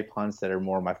over-the-counter type hunts that are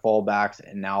more my fallbacks.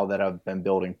 And now that I've been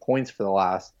building points for the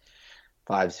last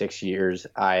 5-6 years,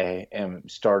 I am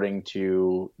starting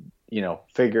to,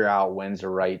 figure out when's the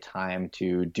right time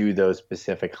to do those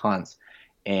specific hunts.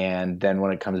 And then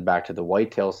when it comes back to the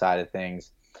whitetail side of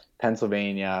things,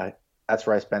 Pennsylvania, that's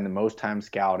where I spend the most time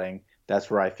scouting. That's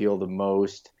where I feel the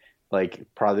most,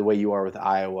 probably the way you are with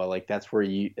Iowa, that's where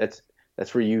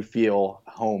you feel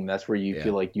home. That's where you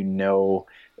feel like,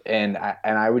 and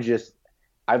I would just,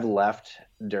 I've left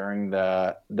during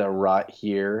the rut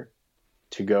here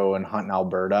to go and hunt in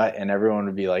Alberta, and everyone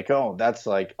would be like, "Oh, that's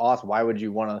like awesome. Why wouldn't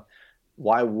you want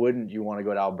to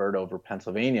go to Alberta over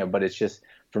Pennsylvania?" But it's just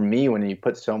for me, when you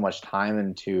put so much time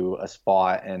into a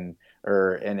spot and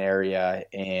or an area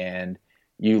and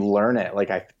you learn it, like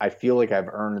I feel like I've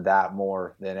earned that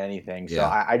more than anything. So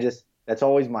Yeah. I just that's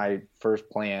always my first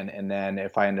plan. And then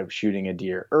if I end up shooting a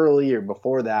deer early or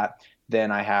before that,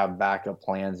 then I have backup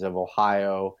plans of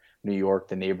Ohio, New York,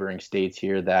 the neighboring states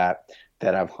here that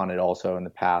I've hunted also in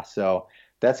the past. So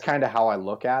that's kind of how I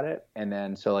look at it. And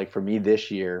then so like for me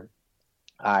this year,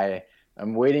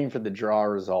 I'm waiting for the draw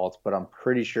results, but I'm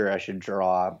pretty sure I should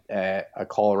draw a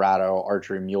Colorado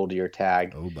archery mule deer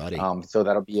tag. Oh, buddy. So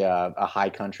that'll be a high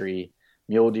country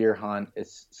mule deer hunt.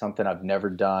 It's something I've never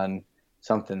done,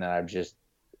 something that I've just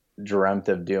dreamt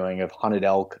of doing. I've hunted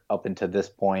elk up until this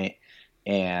point,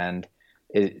 and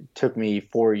it took me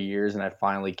 4 years, and I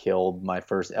finally killed my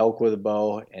first elk with a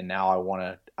bow, and now I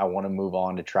want to move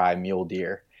on to try mule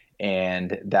deer,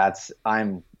 and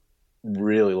I'm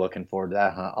really looking forward to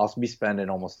that hunt. I'll be spending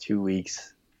almost 2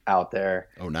 weeks out there.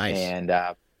 Oh, nice. And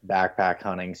backpack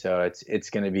hunting, so it's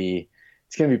gonna be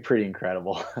pretty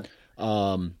incredible.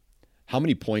 How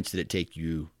many points did it take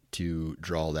you to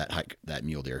draw that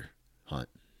mule deer hunt?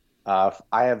 I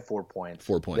have 4 points.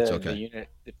 4 points. Okay.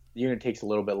 The unit takes a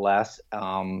little bit less,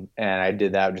 and I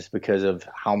did that just because of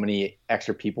how many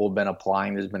extra people have been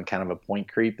applying. There's been kind of a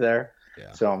point creep there.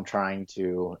 Yeah. So I'm trying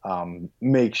to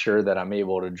make sure that I'm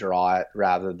able to draw it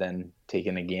rather than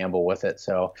taking a gamble with it.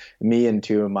 So me and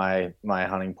two of my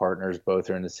hunting partners both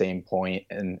are in the same point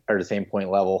or the same point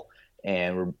level,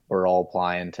 and we're all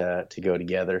applying to go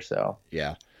together. So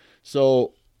yeah.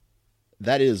 So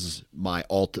that is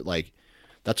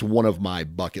that's one of my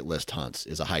bucket list hunts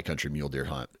is a high country mule deer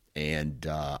hunt. And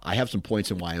I have some points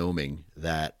in Wyoming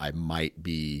that I might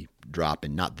be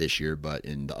dropping, not this year, but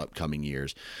in the upcoming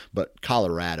years. But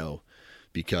Colorado,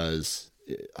 because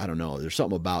I don't know, there's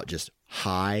something about just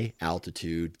high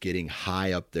altitude, getting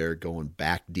high up there, going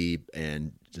back deep,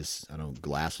 and just, I don't know,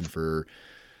 glassing for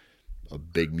a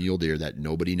big mule deer that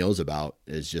nobody knows about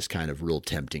is just kind of real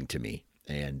tempting to me.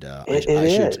 And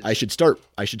I should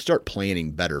start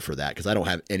planning better for that because I don't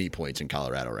have any points in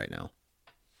Colorado right now.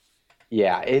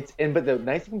 Yeah, but the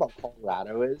nice thing about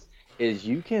Colorado is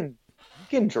you can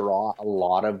draw a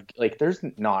lot of, like, there's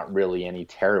not really any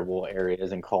terrible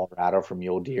areas in Colorado for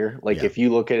mule deer. Like Yeah. if you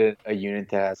look at a unit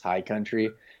that has high country,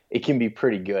 it can be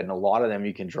pretty good, and a lot of them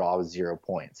you can draw with 0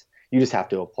 points. You just have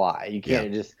to apply. You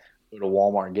can't just go to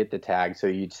Walmart and get the tag, so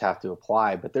you just have to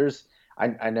apply. But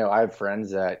I know I have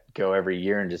friends that go every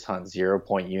year and just hunt 0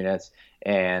 point units,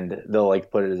 and they'll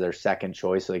like put it as their second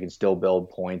choice so they can still build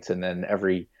points, and then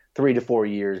every 3 to 4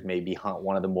 years maybe hunt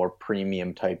one of the more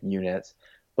premium type units.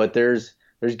 But there's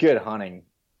good hunting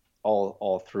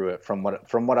all through it from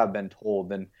what I've been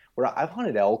told. And where I've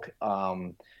hunted elk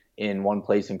in one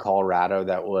place in Colorado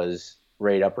that was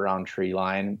right up around tree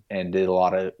line and did a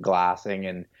lot of glassing,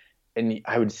 and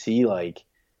I would see like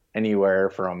anywhere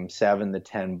from $7 to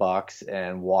 $10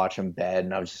 and watch them bed,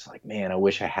 and I was just like, man, I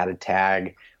wish I had a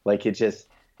tag. Like there's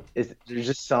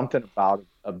just something about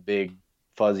a big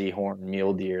fuzzy horn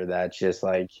mule deer that just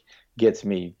like gets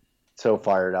me so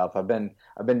fired up. I've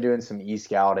been doing some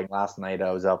e-scouting. Last night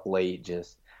I was up late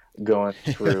just going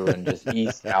through and just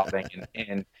e-scouting,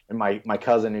 and my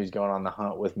cousin who's going on the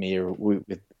hunt with me, or we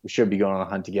should be going on the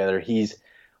hunt together,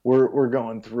 we're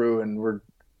going through and we're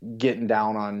getting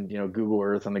down on Google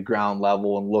Earth on the ground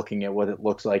level and looking at what it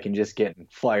looks like and just getting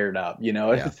fired up.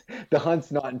 Yeah. The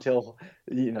hunt's not until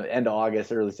end of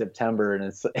August, early September,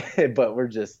 and but we're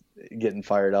just getting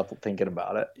fired up thinking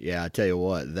about it. Yeah, I tell you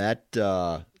what,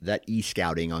 that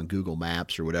e-scouting on Google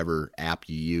Maps or whatever app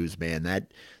you use, man,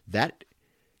 that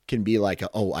can be like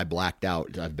I blacked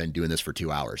out. I've been doing this for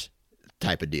 2 hours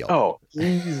type of deal. Oh,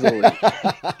 easily.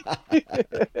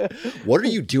 What are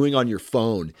you doing on your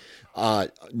phone?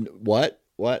 What?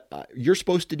 You're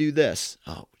supposed to do this.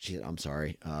 Oh, shit, I'm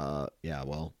sorry. Yeah,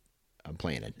 well, I'm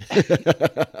planning.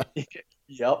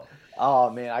 Yep.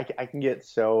 Oh man, I can get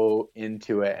so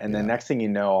into it, and the next thing you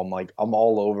know, I'm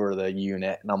all over the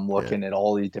unit, and I'm looking at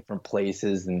all these different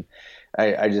places, and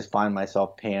I just find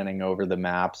myself panning over the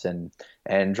maps and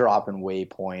dropping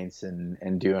waypoints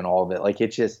and doing all of it. Like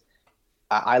it's just,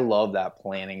 I love that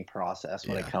planning process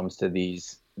when it comes to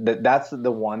these. That's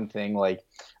the one thing. Like,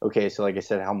 okay, so like I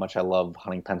said, how much I love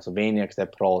hunting Pennsylvania because I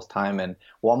put all this time in.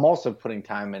 Well, I'm also putting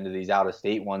time into these out of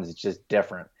state ones. It's just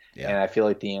different. Yeah. And I feel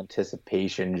like the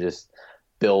anticipation just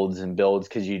builds and builds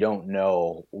because you don't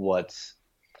know what's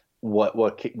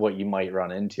what you might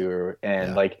run into. And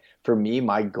Yeah. like for me,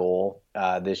 my goal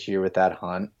this year with that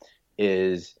hunt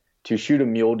is to shoot a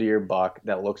mule deer buck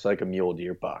that looks like a mule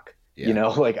deer buck. You Yeah. know,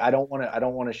 like I don't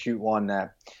want to shoot one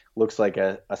that looks like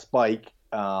a spike.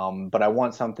 But I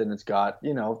want something that's got,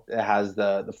 you know, it has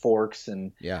the forks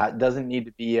and Yeah. it doesn't need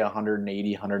to be a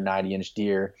 180, 190 inch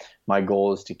deer. My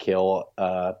goal is to kill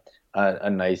a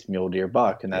nice mule deer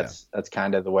buck, and that's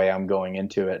kind of the way I'm going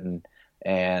into it. And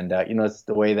you know, it's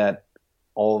the way that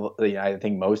I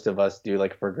think most of us do,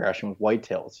 like a progression with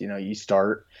whitetails. You know, you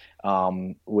start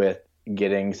with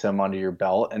getting some under your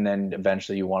belt, and then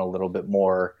eventually you want a little bit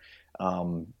more.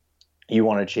 You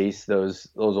want to chase those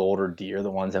older deer, the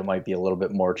ones that might be a little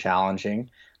bit more challenging.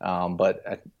 But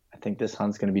I think this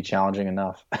hunt's going to be challenging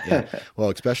enough. Yeah. Well,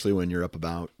 especially when you're up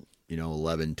about, you know,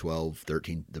 11, 12,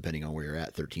 13, depending on where you're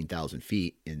at, 13,000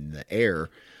 feet in the air.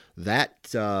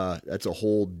 That's a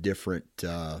whole different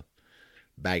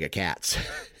bag of cats.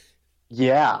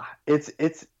 Yeah,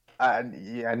 I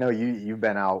know you've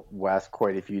been out west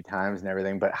quite a few times and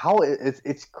everything, but how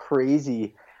it's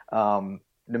crazy.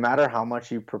 No matter how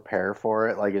much you prepare for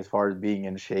it, like as far as being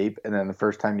in shape, and then the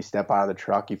first time you step out of the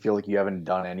truck, you feel like you haven't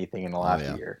done anything in the last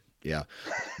year. Yeah.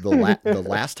 The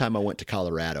last time I went to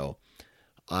Colorado,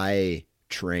 I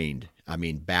trained,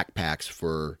 backpacks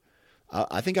for,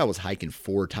 I think I was hiking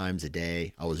 4 times a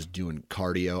day. I was doing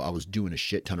cardio. I was doing a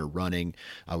shit ton of running.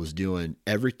 I was doing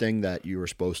everything that you were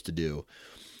supposed to do.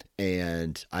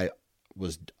 And I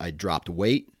dropped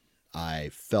weight. I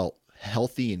felt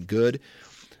healthy and good.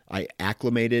 I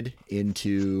acclimated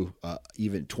into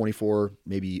even 24,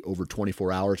 maybe over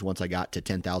 24 hours once I got to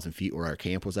 10,000 feet where our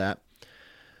camp was at.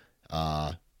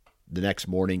 The next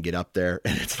morning, get up there,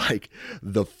 and it's like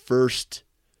the first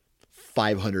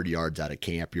 500 yards out of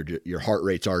camp, your heart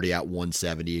rate's already at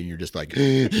 170, and you're just like,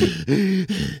 yeah,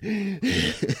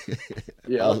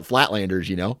 Flatlanders,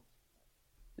 you know.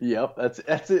 Yep,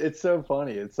 it's so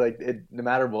funny. It's like no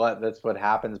matter what, that's what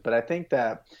happens. But I think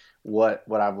that what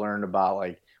I've learned about,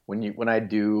 like, when I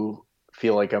do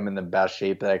feel like I'm in the best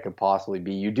shape that I could possibly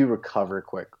be, you do recover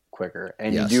quicker,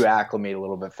 and Yes. you do acclimate a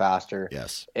little bit faster.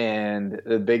 Yes. And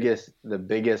the biggest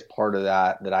part of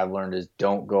that I've learned is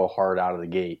don't go hard out of the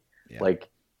gate. Yeah. Like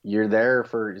you're there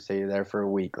for a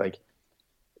week. Like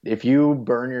if you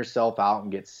burn yourself out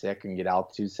and get sick and get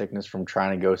altitude sickness from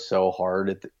trying to go so hard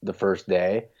at the first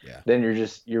day, then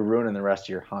you're ruining the rest of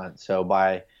your hunt. So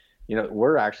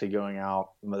we're actually going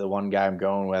out. The one guy I'm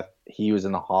going with, he was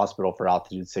in the hospital for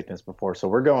altitude sickness before. So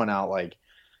we're going out like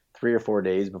 3 or 4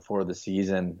 days before the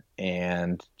season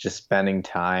and just spending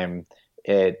time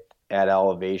at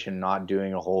elevation, not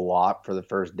doing a whole lot for the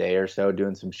first day or so,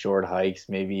 doing some short hikes,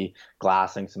 maybe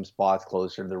glassing some spots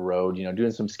closer to the road,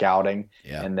 doing some scouting,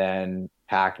 and then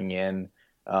packing in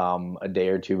a day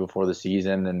or two before the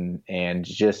season and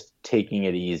just taking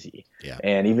it easy. Yeah.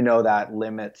 And even though that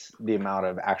limits the amount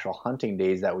of actual hunting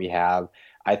days that we have,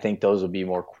 I think those would be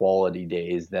more quality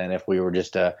days than if we were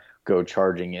just to go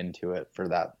charging into it for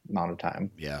that amount of time.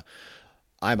 Yeah.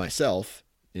 I myself,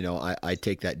 I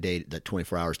take that day, that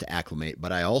 24 hours to acclimate,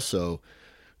 but I also,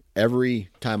 every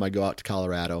time I go out to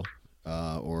Colorado,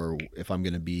 or if I'm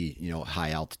going to be,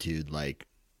 high altitude, like,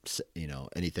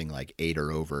 anything like 8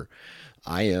 or over,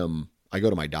 I go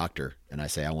to my doctor and I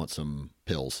say, I want some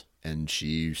pills. And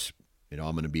she's, I'm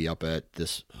going to be up at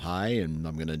this high and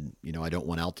I'm going to, I don't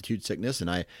want altitude sickness. And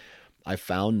I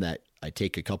found that I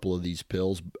take a couple of these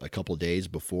pills a couple of days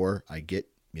before I get,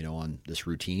 on this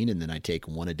routine. And then I take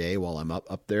one a day while I'm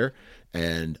up there,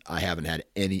 and I haven't had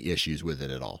any issues with it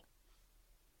at all.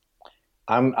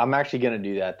 I'm actually going to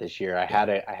do that this year. I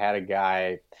had a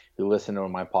guy who listened to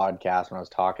my podcast when I was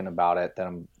talking about it that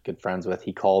I'm good friends with.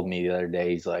 He called me the other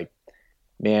day. He's like,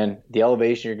 man, the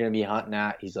elevation you're going to be hunting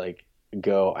at, he's like,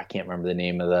 I can't remember the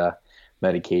name of the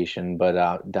medication, but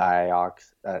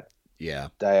dioxetylene.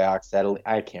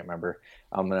 I can't remember.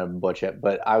 I'm going to butcher it,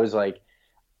 but I was like,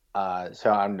 so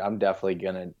I'm definitely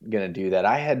gonna do that.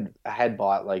 I had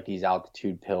bought like these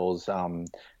altitude pills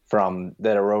from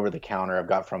that are over the counter. I've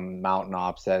got from Mountain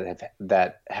Ops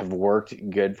that have worked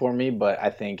good for me, but I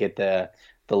think at the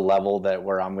level that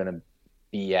where I'm gonna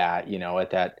be at,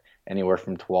 at that anywhere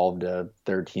from 12 to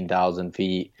 13,000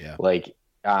 feet, like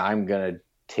I'm gonna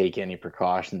take any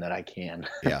precaution that I can.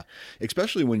 Yeah.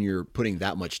 Especially when you're putting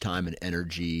that much time and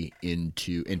energy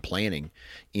into planning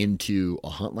into a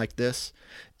hunt like this.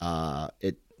 To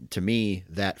me,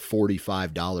 that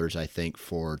 $45, I think,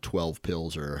 for 12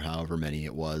 pills or however many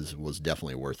it was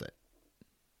definitely worth it.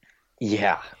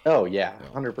 Yeah. Oh yeah.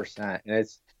 100%.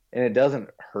 And it doesn't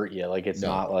hurt you. Like it's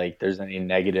not like there's any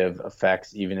negative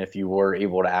effects, even if you were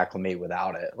able to acclimate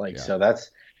without it. Like, so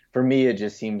for me, it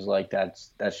just seems like that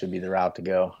should be the route to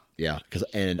go. Yeah,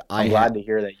 I'm glad to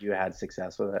hear that you had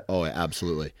success with it. Oh,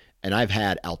 absolutely. And I've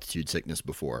had altitude sickness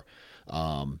before.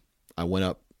 I went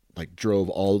up, like drove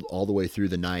all the way through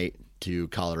the night to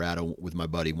Colorado with my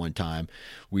buddy one time.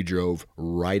 We drove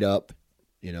right up,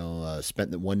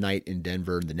 spent the one night in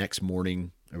Denver. The next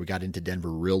morning, we got into Denver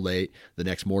real late. The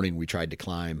next morning, we tried to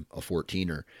climb a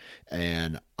 14er,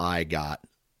 and I got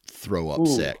throw up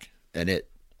sick. And it,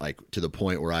 like, to the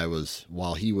point where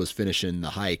while he was finishing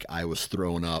the hike, I was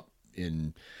throwing up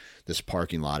in this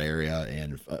parking lot area,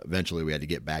 and eventually we had to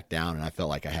get back down, and I felt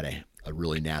like I had a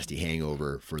really nasty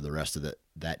hangover for the rest of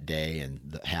that day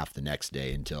and half the next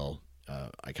day until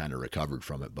I kind of recovered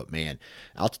from it. But man,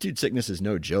 altitude sickness is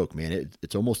no joke, man.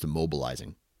 It's almost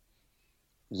immobilizing.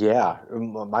 Yeah,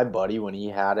 my buddy, when he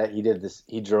had it,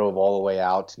 he drove all the way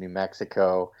out to New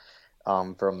Mexico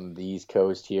from the East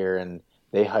Coast here, and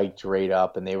they hiked right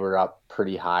up, and they were up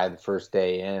pretty high the first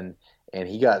day in, and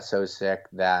he got so sick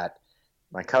that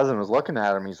my cousin was looking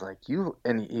at him. He's like,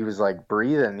 and he was like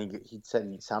breathing. He said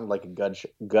he sounded like a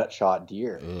gut shot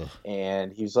deer. Ugh.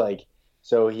 And he was like,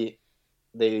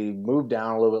 they moved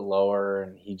down a little bit lower,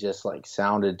 and he just like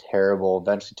sounded terrible.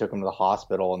 Eventually took him to the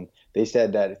hospital, and they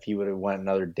said that if he would have went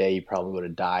another day, he probably would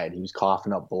have died. He was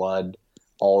coughing up blood,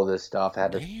 all of this stuff.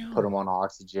 Had to put him on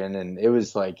oxygen, and it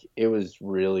was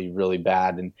really, really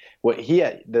bad. And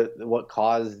what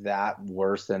caused that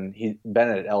worse than, he'd been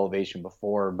at elevation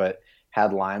before, but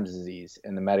had Lyme's disease,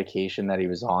 and the medication that he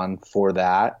was on for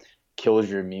that kills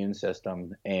your immune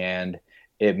system, and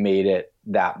it made it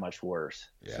that much worse.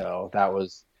 Yeah. So that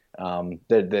was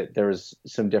there was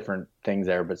some different things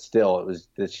there, but still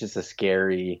it's just a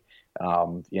scary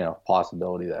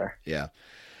possibility there. Yeah.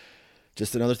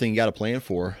 Just another thing you got to plan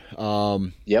for.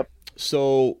 Yep.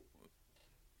 So,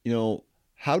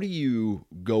 how do you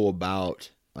go about,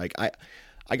 like,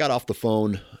 I got off the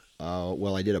phone.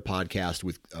 I did a podcast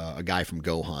with a guy from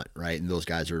Go Hunt, right? And those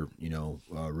guys are,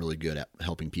 really good at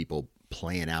helping people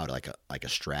plan out like a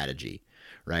strategy,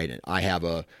 right? And I have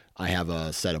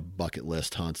a set of bucket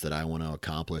list hunts that I want to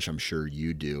accomplish. I'm sure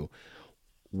you do.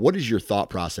 What is your thought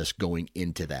process going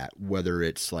into that? Whether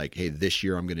it's like, hey, this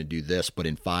year I'm going to do this, but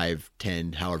in 5,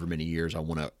 10, however many years, I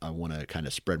want to kind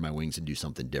of spread my wings and do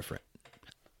something different.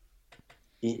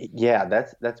 Yeah,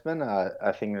 that's been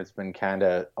a thing that's been kind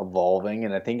of evolving,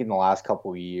 and I think in the last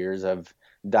couple of years I've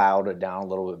dialed it down a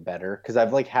little bit better, because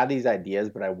I've like had these ideas,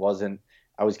 but I was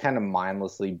kind of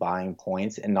mindlessly buying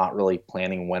points and not really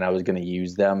planning when I was going to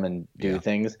use them and do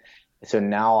things. So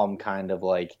now I'm kind of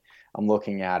like, I'm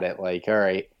looking at it like, all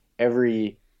right,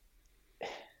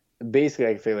 basically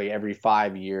I feel like every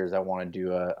 5 years I want to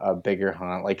do a bigger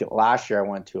hunt. Like last year I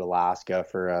went to Alaska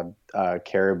for a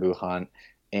caribou hunt,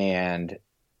 and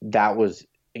that was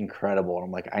incredible. And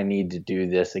I'm like, I need to do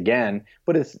this again,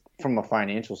 but it's from a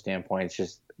financial standpoint, it's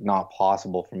just not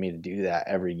possible for me to do that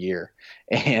every year,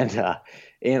 and a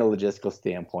logistical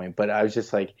standpoint. But I was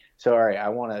just like, so all right, I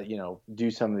want to do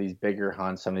some of these bigger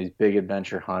hunts, some of these big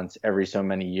adventure hunts every so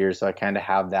many years, so I kind of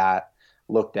have that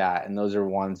looked at, and those are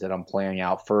ones that I'm planning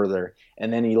out further.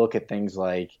 And then you look at things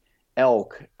like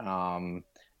elk,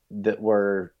 that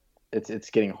were it's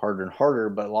getting harder and harder,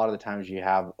 but a lot of the times you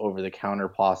have over-the-counter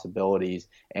possibilities,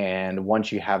 and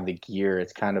once you have the gear,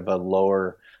 it's kind of a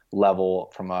lower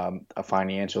level from a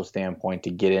financial standpoint to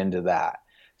get into that.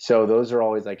 So those are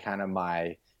always like kind of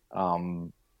my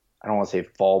I don't want to say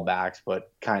fallbacks,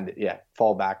 but kind of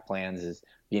fallback plans is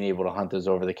being able to hunt those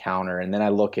over the counter. And then I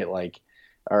look at like,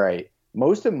 all right,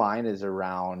 most of mine is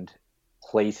around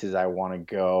places I want to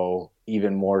go,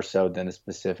 even more so than a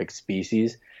specific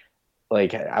species.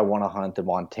 Like I want to hunt the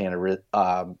Montana,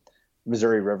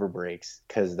 Missouri River breaks,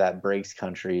 because that breaks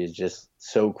country is just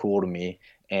so cool to me.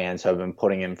 And so I've been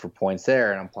putting in for points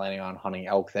there, and I'm planning on hunting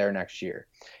elk there next year.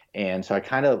 And so I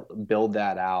kind of build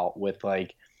that out with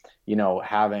like,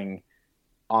 having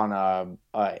on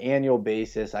a annual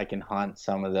basis, I can hunt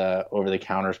some of the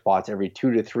over-the-counter spots every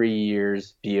 2 to 3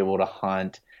 years, be able to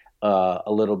hunt a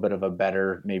little bit of a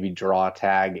better maybe draw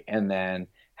tag, and then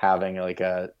having like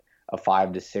a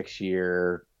 5 to 6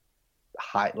 year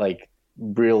high, like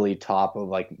really top of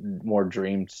like more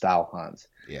dream style hunts.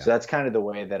 Yeah. So that's kind of the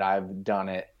way that I've done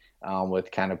it, with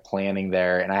kind of planning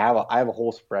there. And I have a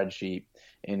whole spreadsheet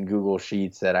in Google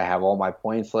Sheets that I have all my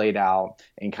points laid out,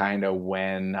 and kind of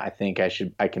when I think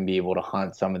I can be able to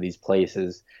hunt some of these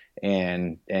places,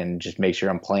 and just make sure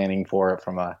I'm planning for it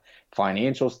from a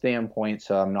financial standpoint.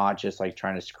 So I'm not just like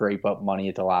trying to scrape up money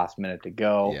at the last minute to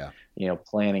go.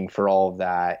 Planning for all of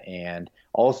that, and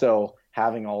also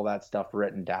having all that stuff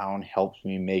written down helps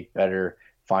me make better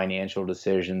financial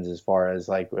decisions as far as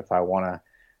like if I want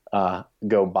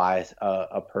go buy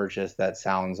a purchase that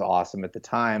sounds awesome at the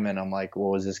time, and I'm like,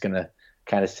 well, is this gonna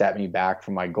kind of set me back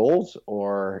from my goals,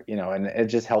 or and it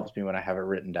just helps me when I have it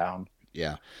written down.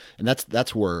 Yeah. And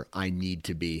that's where I need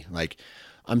to be. Like,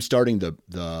 I'm starting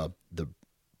the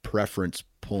preference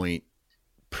point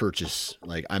purchase.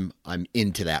 Like, I'm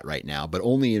into that right now, but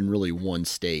only in really one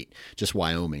state, just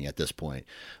Wyoming at this point.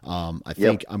 I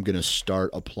think I'm going to start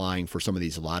applying for some of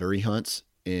these lottery hunts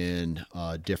in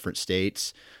different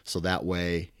states. So that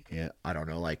way, I don't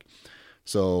know, like,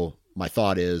 so my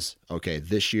thought is, okay,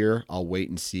 this year I'll wait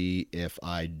and see if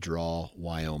I draw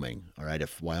Wyoming. All right.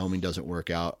 If Wyoming doesn't work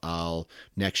out,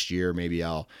 next year, maybe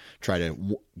I'll try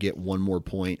to get one more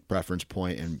preference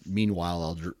point. And meanwhile,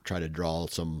 I'll try to draw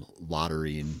some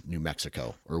lottery in New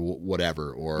Mexico or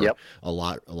whatever, or a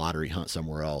lottery hunt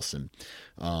somewhere else. And,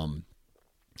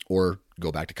 or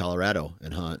go back to Colorado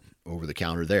and hunt over the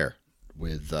counter there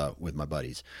with my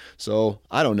buddies. So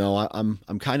I don't know.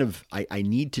 I'm kind of, I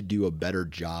need to do a better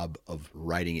job of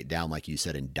writing it down, like you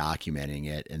said, and documenting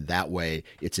it. And that way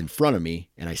it's in front of me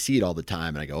and I see it all the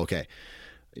time. And I go, okay,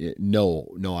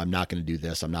 no, I'm not going to do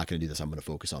this. I'm not going to do this. I'm going to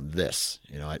focus on this.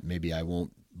 Maybe I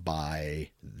won't buy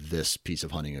this piece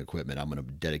of hunting equipment. I'm going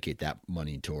to dedicate that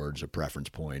money towards a preference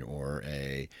point or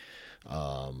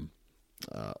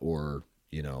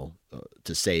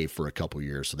to save for a couple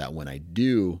years so that when I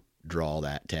do draw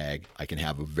that tag, I can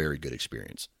have a very good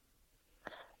experience.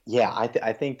 Yeah,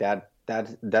 I think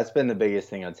that's been the biggest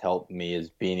thing that's helped me,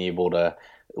 is being able to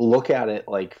look at it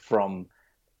like from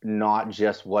not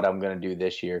just what I'm going to do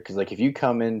this year. Because like if you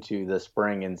come into the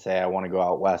spring and say I want to go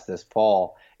out west this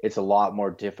fall, it's a lot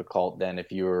more difficult than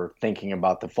if you were thinking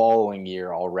about the following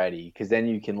year already. Because then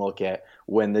you can look at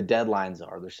when the deadlines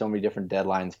are. There's so many different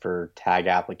deadlines for tag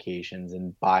applications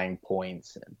and buying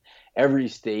points, and every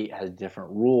state has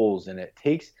different rules, and it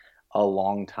takes a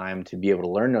long time to be able to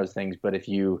learn those things. But if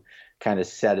you kind of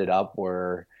set it up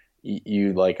where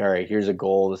you like, all right, here's a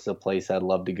goal, this is a place I'd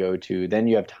love to go to, then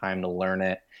you have time to learn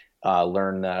it,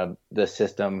 learn the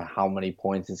system, how many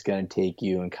points it's going to take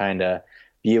you, and kind of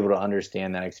be able to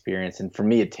understand that experience. And for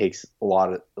me, it takes a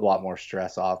lot more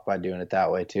stress off by doing it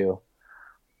that way too.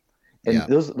 And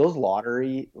those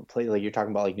lottery plays, like you're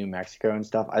talking about, like New Mexico and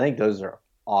stuff, I think those are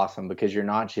awesome because you're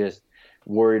not just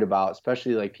worried about,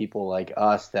 especially like people like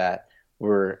us that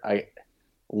were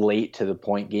late to the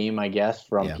point game, I guess,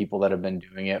 from people that have been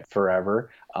doing it forever.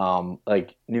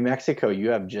 Like New Mexico, you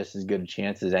have just as good a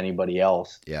chance as anybody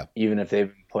else, even if they've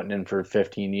been putting in for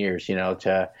 15 years,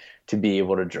 to be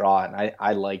able to draw it. And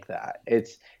I like that.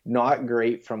 It's not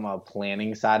great from a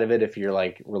planning side of it if you're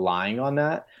like relying on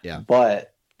that,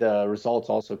 but the results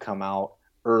also come out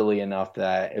early enough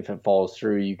that if it falls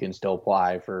through, you can still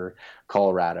apply for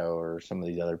Colorado or some of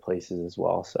these other places as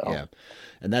well. So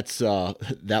and that's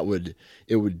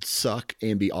it would suck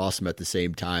and be awesome at the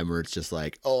same time, where it's just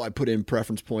like, oh, I put in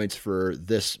preference points for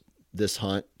this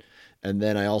hunt, and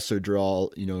then I also draw,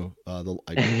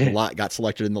 got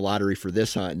selected in the lottery for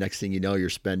this hunt. Next thing you know, you're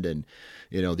spending,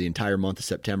 the entire month of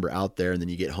September out there, and then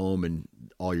you get home and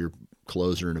all your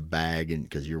clothes are in a bag, and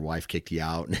because your wife kicked you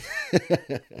out.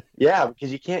 Yeah, because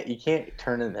you can't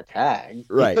turn in the tag.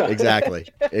 Right. Exactly.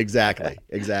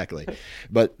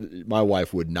 But my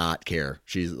wife would not care.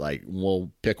 She's like, well,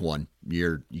 pick one.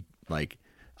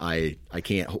 I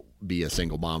can't be a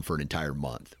single mom for an entire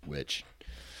month, which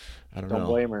I don't know. Don't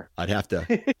blame her. I'd have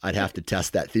to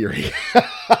test that theory.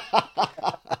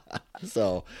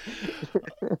 So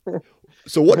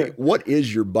what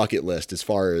is your bucket list as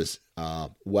far as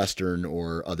Western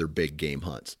or other big game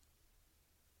hunts?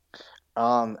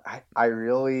 I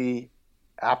really,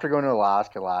 after going to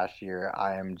Alaska last year,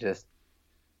 I am just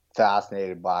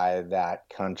fascinated by that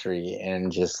country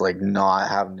and just like not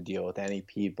having to deal with any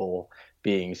people,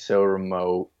 being so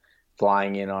remote,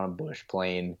 flying in on a bush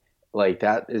plane. Like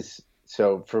that is,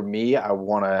 so for me, I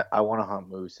want to hunt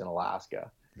moose in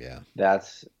Alaska. Yeah.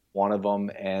 That's one of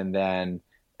them. And then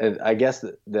I guess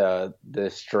the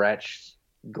stretch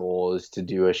goal is to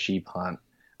do a sheep hunt.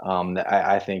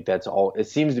 I think that's all. It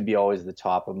seems to be always the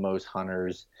top of most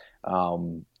hunters'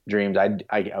 dreams. I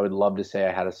would love to say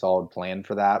I had a solid plan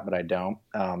for that, but I don't.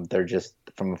 They're just,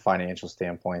 from a financial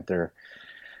standpoint, they're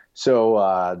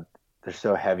so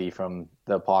heavy from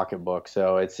the pocketbook.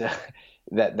 So it's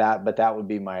but that would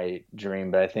be my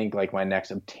dream. But I think like my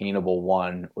next obtainable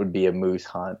one would be a moose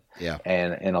hunt. Yeah.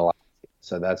 And in Alaska.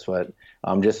 So that's what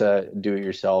just a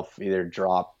do-it-yourself, either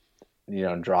drop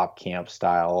camp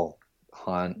style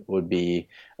hunt would be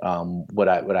what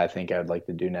I think I would like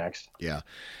to do next. Yeah.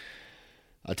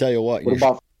 I'll tell you what.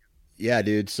 Yeah,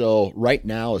 dude. So right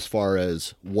now, as far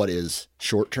as what is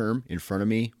short term in front of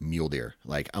me, mule deer.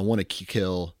 Like I want to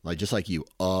kill, like just like you,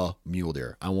 a mule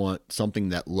deer. I want something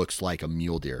that looks like a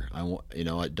mule deer. I want,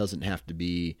 it doesn't have to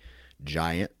be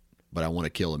giant, but I want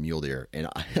to kill a mule deer. And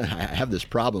I have this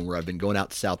problem where I've been going out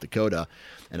to South Dakota,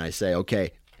 and I say,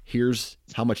 okay, here's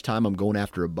how much time I'm going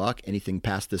after a buck. Anything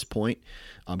past this point,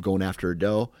 I'm going after a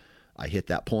doe. I hit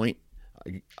that point.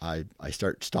 I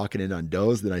start stalking in on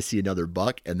does, then I see another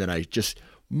buck, and then I just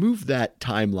move that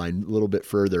timeline a little bit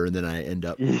further, and then I end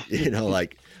up,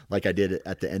 like I did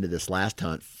at the end of this last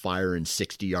hunt, firing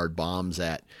 60-yard bombs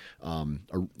at,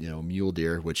 mule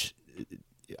deer, which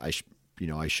I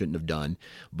shouldn't have done,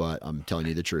 but I'm telling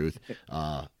you the truth.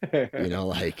 At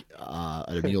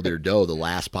a mule deer doe the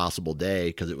last possible day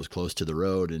because it was close to the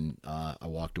road, and I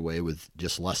walked away with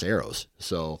just less arrows.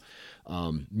 So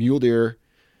mule deer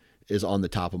is on the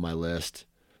top of my list.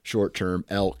 Short term,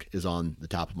 elk is on the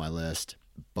top of my list.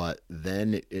 But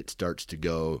then it starts to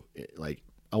go, like,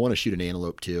 I want to shoot an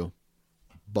antelope too.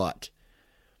 But,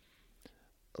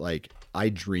 like, I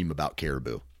dream about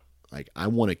caribou. Like, I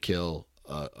want to kill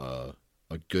a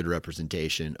good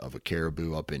representation of a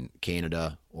caribou up in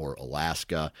Canada or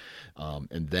Alaska.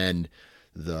 And then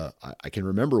I can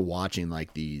remember watching,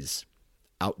 like, these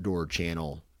Outdoor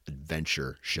Channel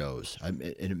adventure shows, and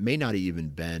it may not even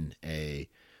been an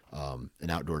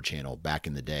Outdoor Channel back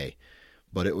in the day,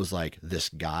 but it was like this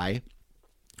guy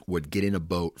would get in a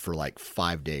boat for like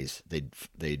 5 days.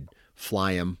 They'd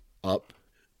fly him up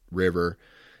river,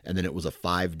 and then it was a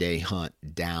 5-day hunt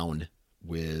down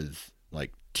with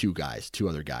like two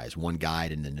other guys, one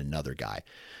guide and then another guy,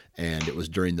 and it was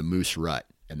during the moose rut,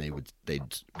 and they'd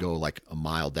go like a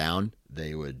mile down.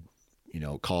 They would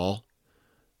call,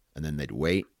 and then they'd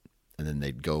wait, and then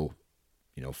they'd go,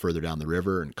 further down the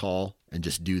river and call, and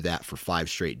just do that for 5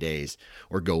 straight days,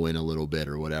 or go in a little bit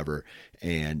or whatever,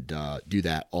 and do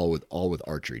that all with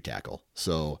archery tackle.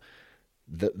 So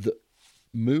the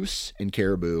moose and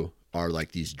caribou are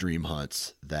like these dream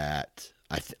hunts that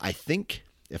I think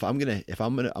I'm gonna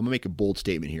make a bold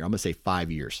statement here. I'm gonna say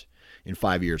 5 years. In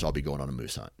 5 years, I'll be going on a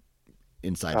moose hunt.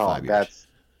 Inside 5 years.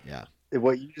 Yeah.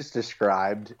 What you just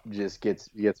described just gets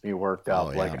me worked up.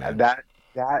 Oh, yeah, like man.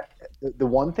 The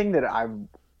one thing that I've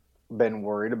been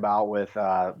worried about with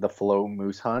the float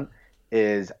moose hunt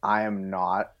is I am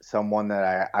not someone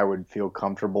that I would feel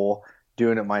comfortable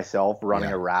doing it myself,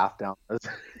 running a raft down.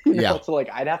 So like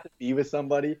I'd have to be with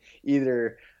somebody,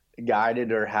 either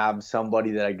guided or have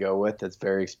somebody that I go with that's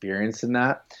very experienced in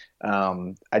that.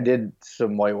 I did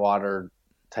some whitewater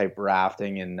type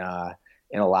rafting in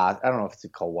Alaska. I don't know if it's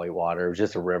called whitewater. It was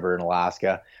just a river in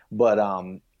Alaska. But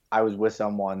I was with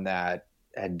someone that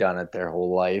had done it their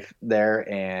whole life there,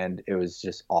 and it was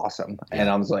just awesome. Yeah. And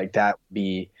I was like, that would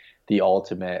be the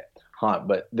ultimate hunt.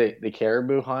 But the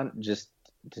caribou hunt, just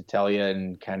to tell you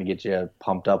and kind of get you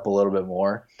pumped up a little bit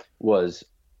more, was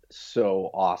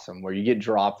so awesome, where you get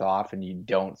dropped off and you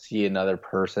don't see another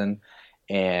person.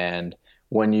 And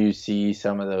when you see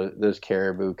some of those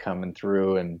caribou coming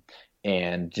through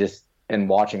and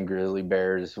watching grizzly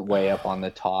bears way up on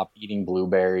the top eating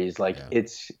blueberries,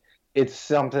 it's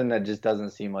something that just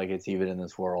doesn't seem like it's even in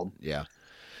this world. Yeah.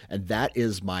 And that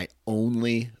is my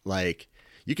only, like,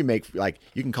 you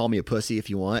can call me a pussy if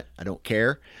you want. I don't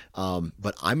care.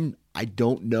 But I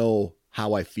don't know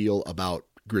how I feel about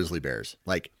grizzly bears.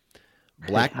 Like,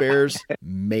 black bears,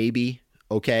 maybe.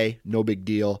 Okay. No big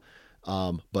deal.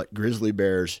 But grizzly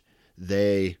bears,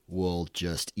 they will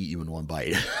just eat you in one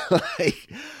bite.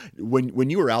 Like, when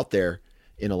you were out there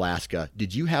in Alaska,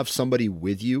 did you have somebody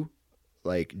with you?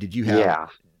 Like, did you have? Yeah.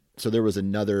 So there was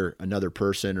another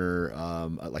person, or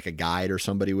like a guide or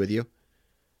somebody with you?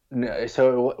 No,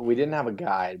 so we didn't have a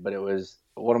guide, but it was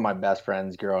one of my best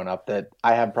friends growing up that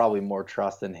I have probably more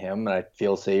trust in him, and I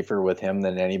feel safer with him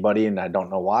than anybody, and I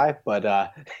don't know why,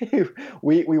 but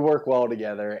we work well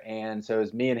together. And so it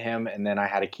was me and him, and then I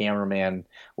had a cameraman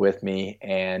with me,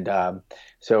 and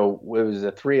so it was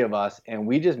the three of us, and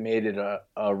we just made it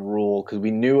a rule because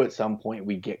we knew at some point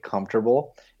we'd get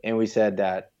comfortable, and we said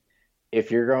that if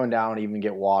you're going down to even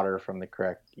get water from the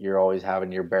creek, you're always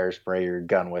having your bear spray, your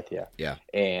gun with you. Yeah.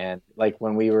 And like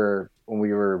when we were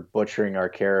butchering our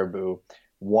caribou,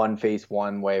 one face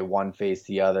one way, one face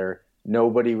the other.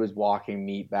 Nobody was walking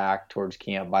meat back towards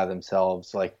camp by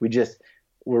themselves. Like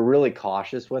we're really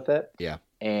cautious with it. Yeah.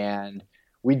 And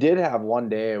we did have one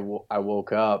day I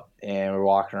woke up and we're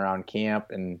walking around camp,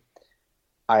 and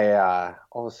I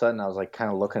all of a sudden I was like kind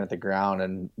of looking at the ground,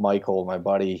 and Michael, my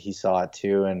buddy, he saw it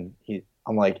too, and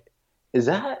I'm like, is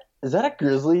that a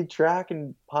grizzly track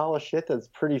and pile of shit that's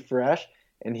pretty fresh?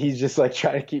 and he's just like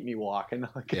trying to keep me walking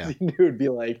because he knew it'd be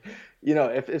like,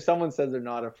 if someone says they're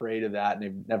not afraid of that and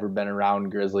they've never been around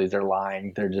grizzlies, they're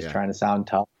lying. They're just trying to sound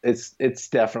tough. It's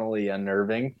definitely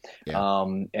unnerving.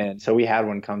 And so we had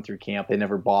one come through camp. They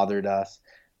never bothered us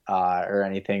or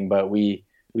anything, but we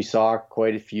saw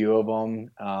quite a few of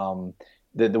them.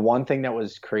 The one thing that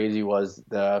was crazy was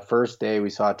the first day we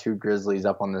saw 2 grizzlies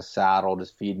up on the saddle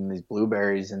just feeding these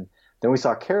blueberries, and then we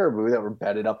saw caribou that were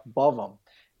bedded up above them.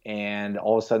 And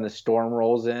all of a sudden the storm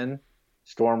rolls in,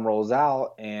 storm rolls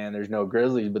out, and there's no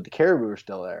grizzlies, but the caribou are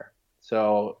still there.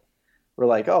 So we're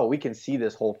like, oh, we can see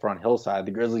this whole front hillside.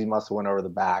 The grizzlies must have went over the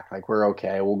back. Like, we're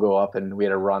okay. We'll go up, and we had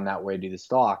to run that way to the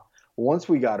stalk. Once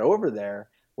we got over there,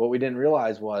 what we didn't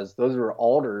realize was those were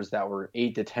alders that were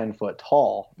 8 to 10 foot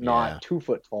tall, not 2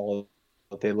 foot tall,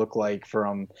 what they look like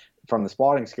from the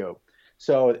spotting scope.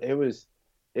 So it was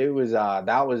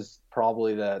that was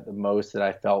probably the most that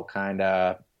I felt kind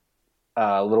of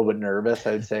a little bit nervous,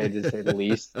 I'd say, to say the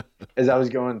least, as I was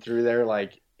going through there.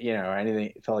 Like,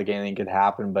 anything, felt like anything could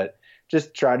happen, but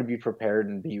just try to be prepared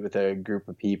and be with a group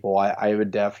of people. I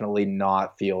would definitely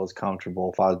not feel as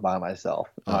comfortable if I was by myself.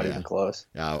 Not even close.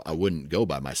 I wouldn't go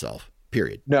by myself,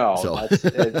 period. No. So.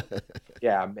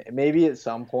 Maybe at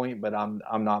some point, but I'm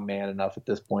not man enough at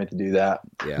this point to do that.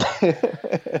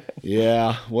 Yeah.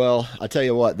 Yeah. Well, I tell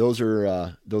you what, those are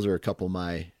a couple of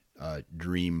my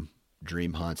dream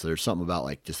hunts. There's something about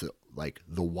like just like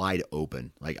the wide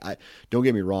open. Like, don't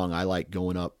get me wrong, I like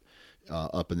going up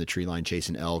in the tree line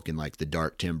chasing elk and like the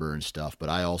dark timber and stuff, but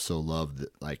I also love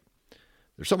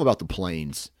there's something about the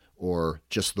plains or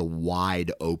just the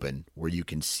wide open where you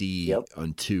can see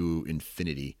unto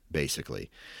infinity, basically,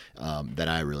 that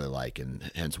I really like,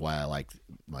 and hence why I like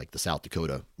the South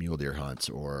Dakota mule deer hunts,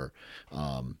 or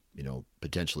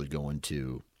potentially going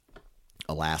to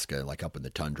Alaska, like up in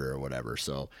the tundra or whatever.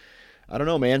 So I don't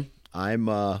know, man. I'm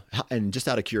and just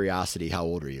out of curiosity, how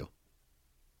old are you?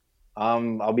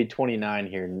 I'll be 29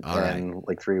 here in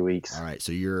like 3 weeks. All right.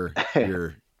 So you're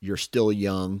still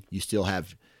young. You still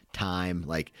have time.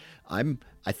 Like, I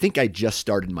think I just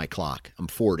started my clock. I'm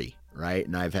 40, right?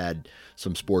 And I've had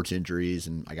some sports injuries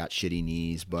and I got shitty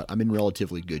knees, but I'm in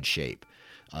relatively good shape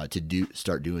to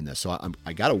start doing this. So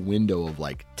I got a window of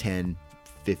like 10,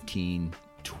 15,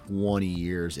 20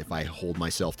 years if I hold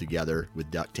myself together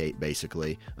with duct tape,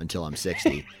 basically, until I'm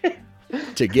 60.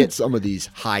 To get some of these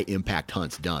high impact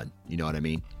hunts done. You know what I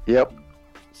mean? Yep.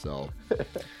 So,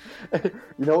 you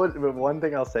know what? One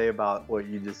thing I'll say about what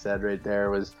you just said right there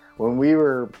was when me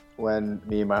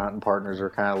and my hunting partners were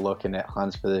kind of looking at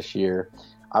hunts for this year,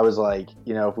 I was like,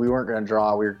 if we weren't going to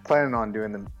draw, we were planning on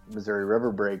doing the Missouri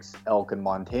River Breaks elk in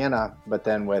Montana, but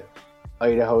then with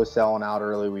Idaho selling out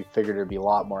early, we figured there'd be a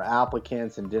lot more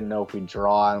applicants and didn't know if we'd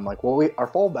draw. And I'm like, well, our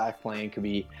fallback plan could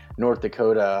be North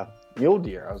Dakota mule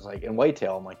deer. I was like, and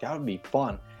whitetail. I'm like, that would be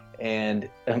fun. And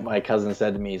my cousin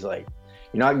said to me, he's like,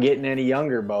 you're not getting any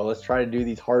younger, Bo. Let's try to do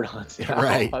these hard hunts.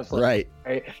 Right. Like, right.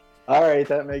 All right,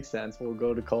 that makes sense. We'll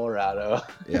go to Colorado.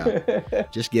 Yeah.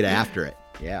 Just get after it.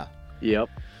 Yeah. Yep.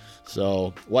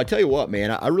 So, well, I tell you what,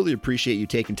 man, I really appreciate you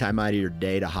taking time out of your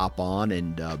day to hop on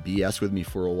and BS with me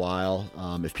for a while.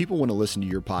 If people want to listen to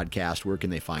your podcast, where can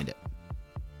they find it?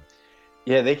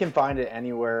 Yeah, they can find it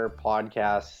anywhere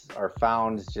podcasts are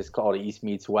found. It's just called East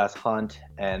Meets West Hunt.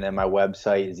 And then my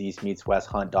website is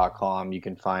eastmeetswesthunt.com. You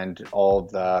can find all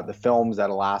of the films, that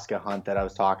Alaska hunt that I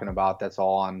was talking about. That's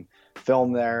all on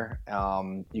film there.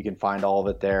 You can find all of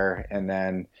it there. And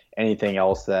then anything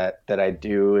else that I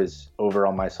do is over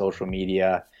on my social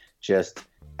media, just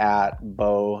at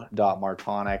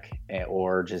bo.martonic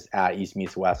or just at East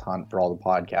Meets West Hunt for all the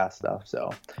podcast stuff.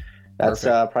 So that's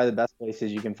probably the best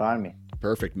places you can find me.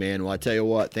 Perfect, man. Well, I tell you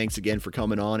what, thanks again for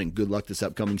coming on and good luck this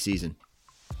upcoming season.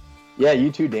 Yeah,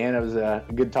 you too, Dan. It was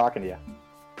good talking to you.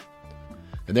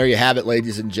 And there you have it,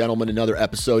 ladies and gentlemen, another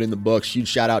episode in the books. Huge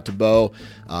shout out to Bo.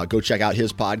 Go check out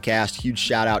his podcast. Huge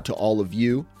shout out to all of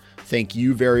you. Thank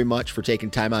you very much for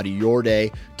taking time out of your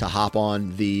day to hop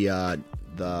on the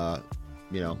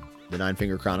Nine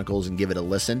Finger Chronicles and give it a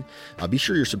listen. Be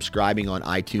sure you're subscribing on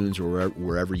iTunes or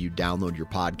wherever you download your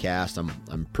podcast.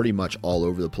 I'm pretty much all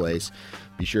over the place.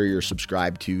 Be sure you're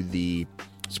subscribed to the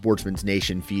Sportsman's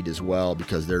Nation feed as well,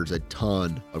 because there's a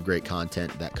ton of great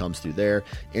content that comes through there.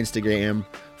 Instagram,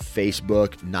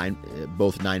 Facebook,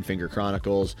 both Nine Finger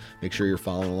Chronicles. Make sure you're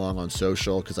following along on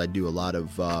social, because I do a lot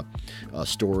of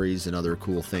stories and other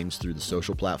cool things through the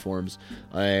social platforms.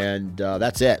 And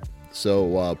that's it.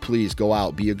 So please go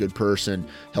out, be a good person,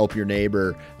 help your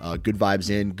neighbor, good vibes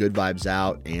in, good vibes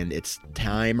out, and it's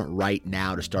time right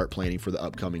now to start planning for the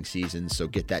upcoming season. So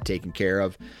get that taken care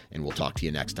of, and we'll talk to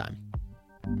you next time.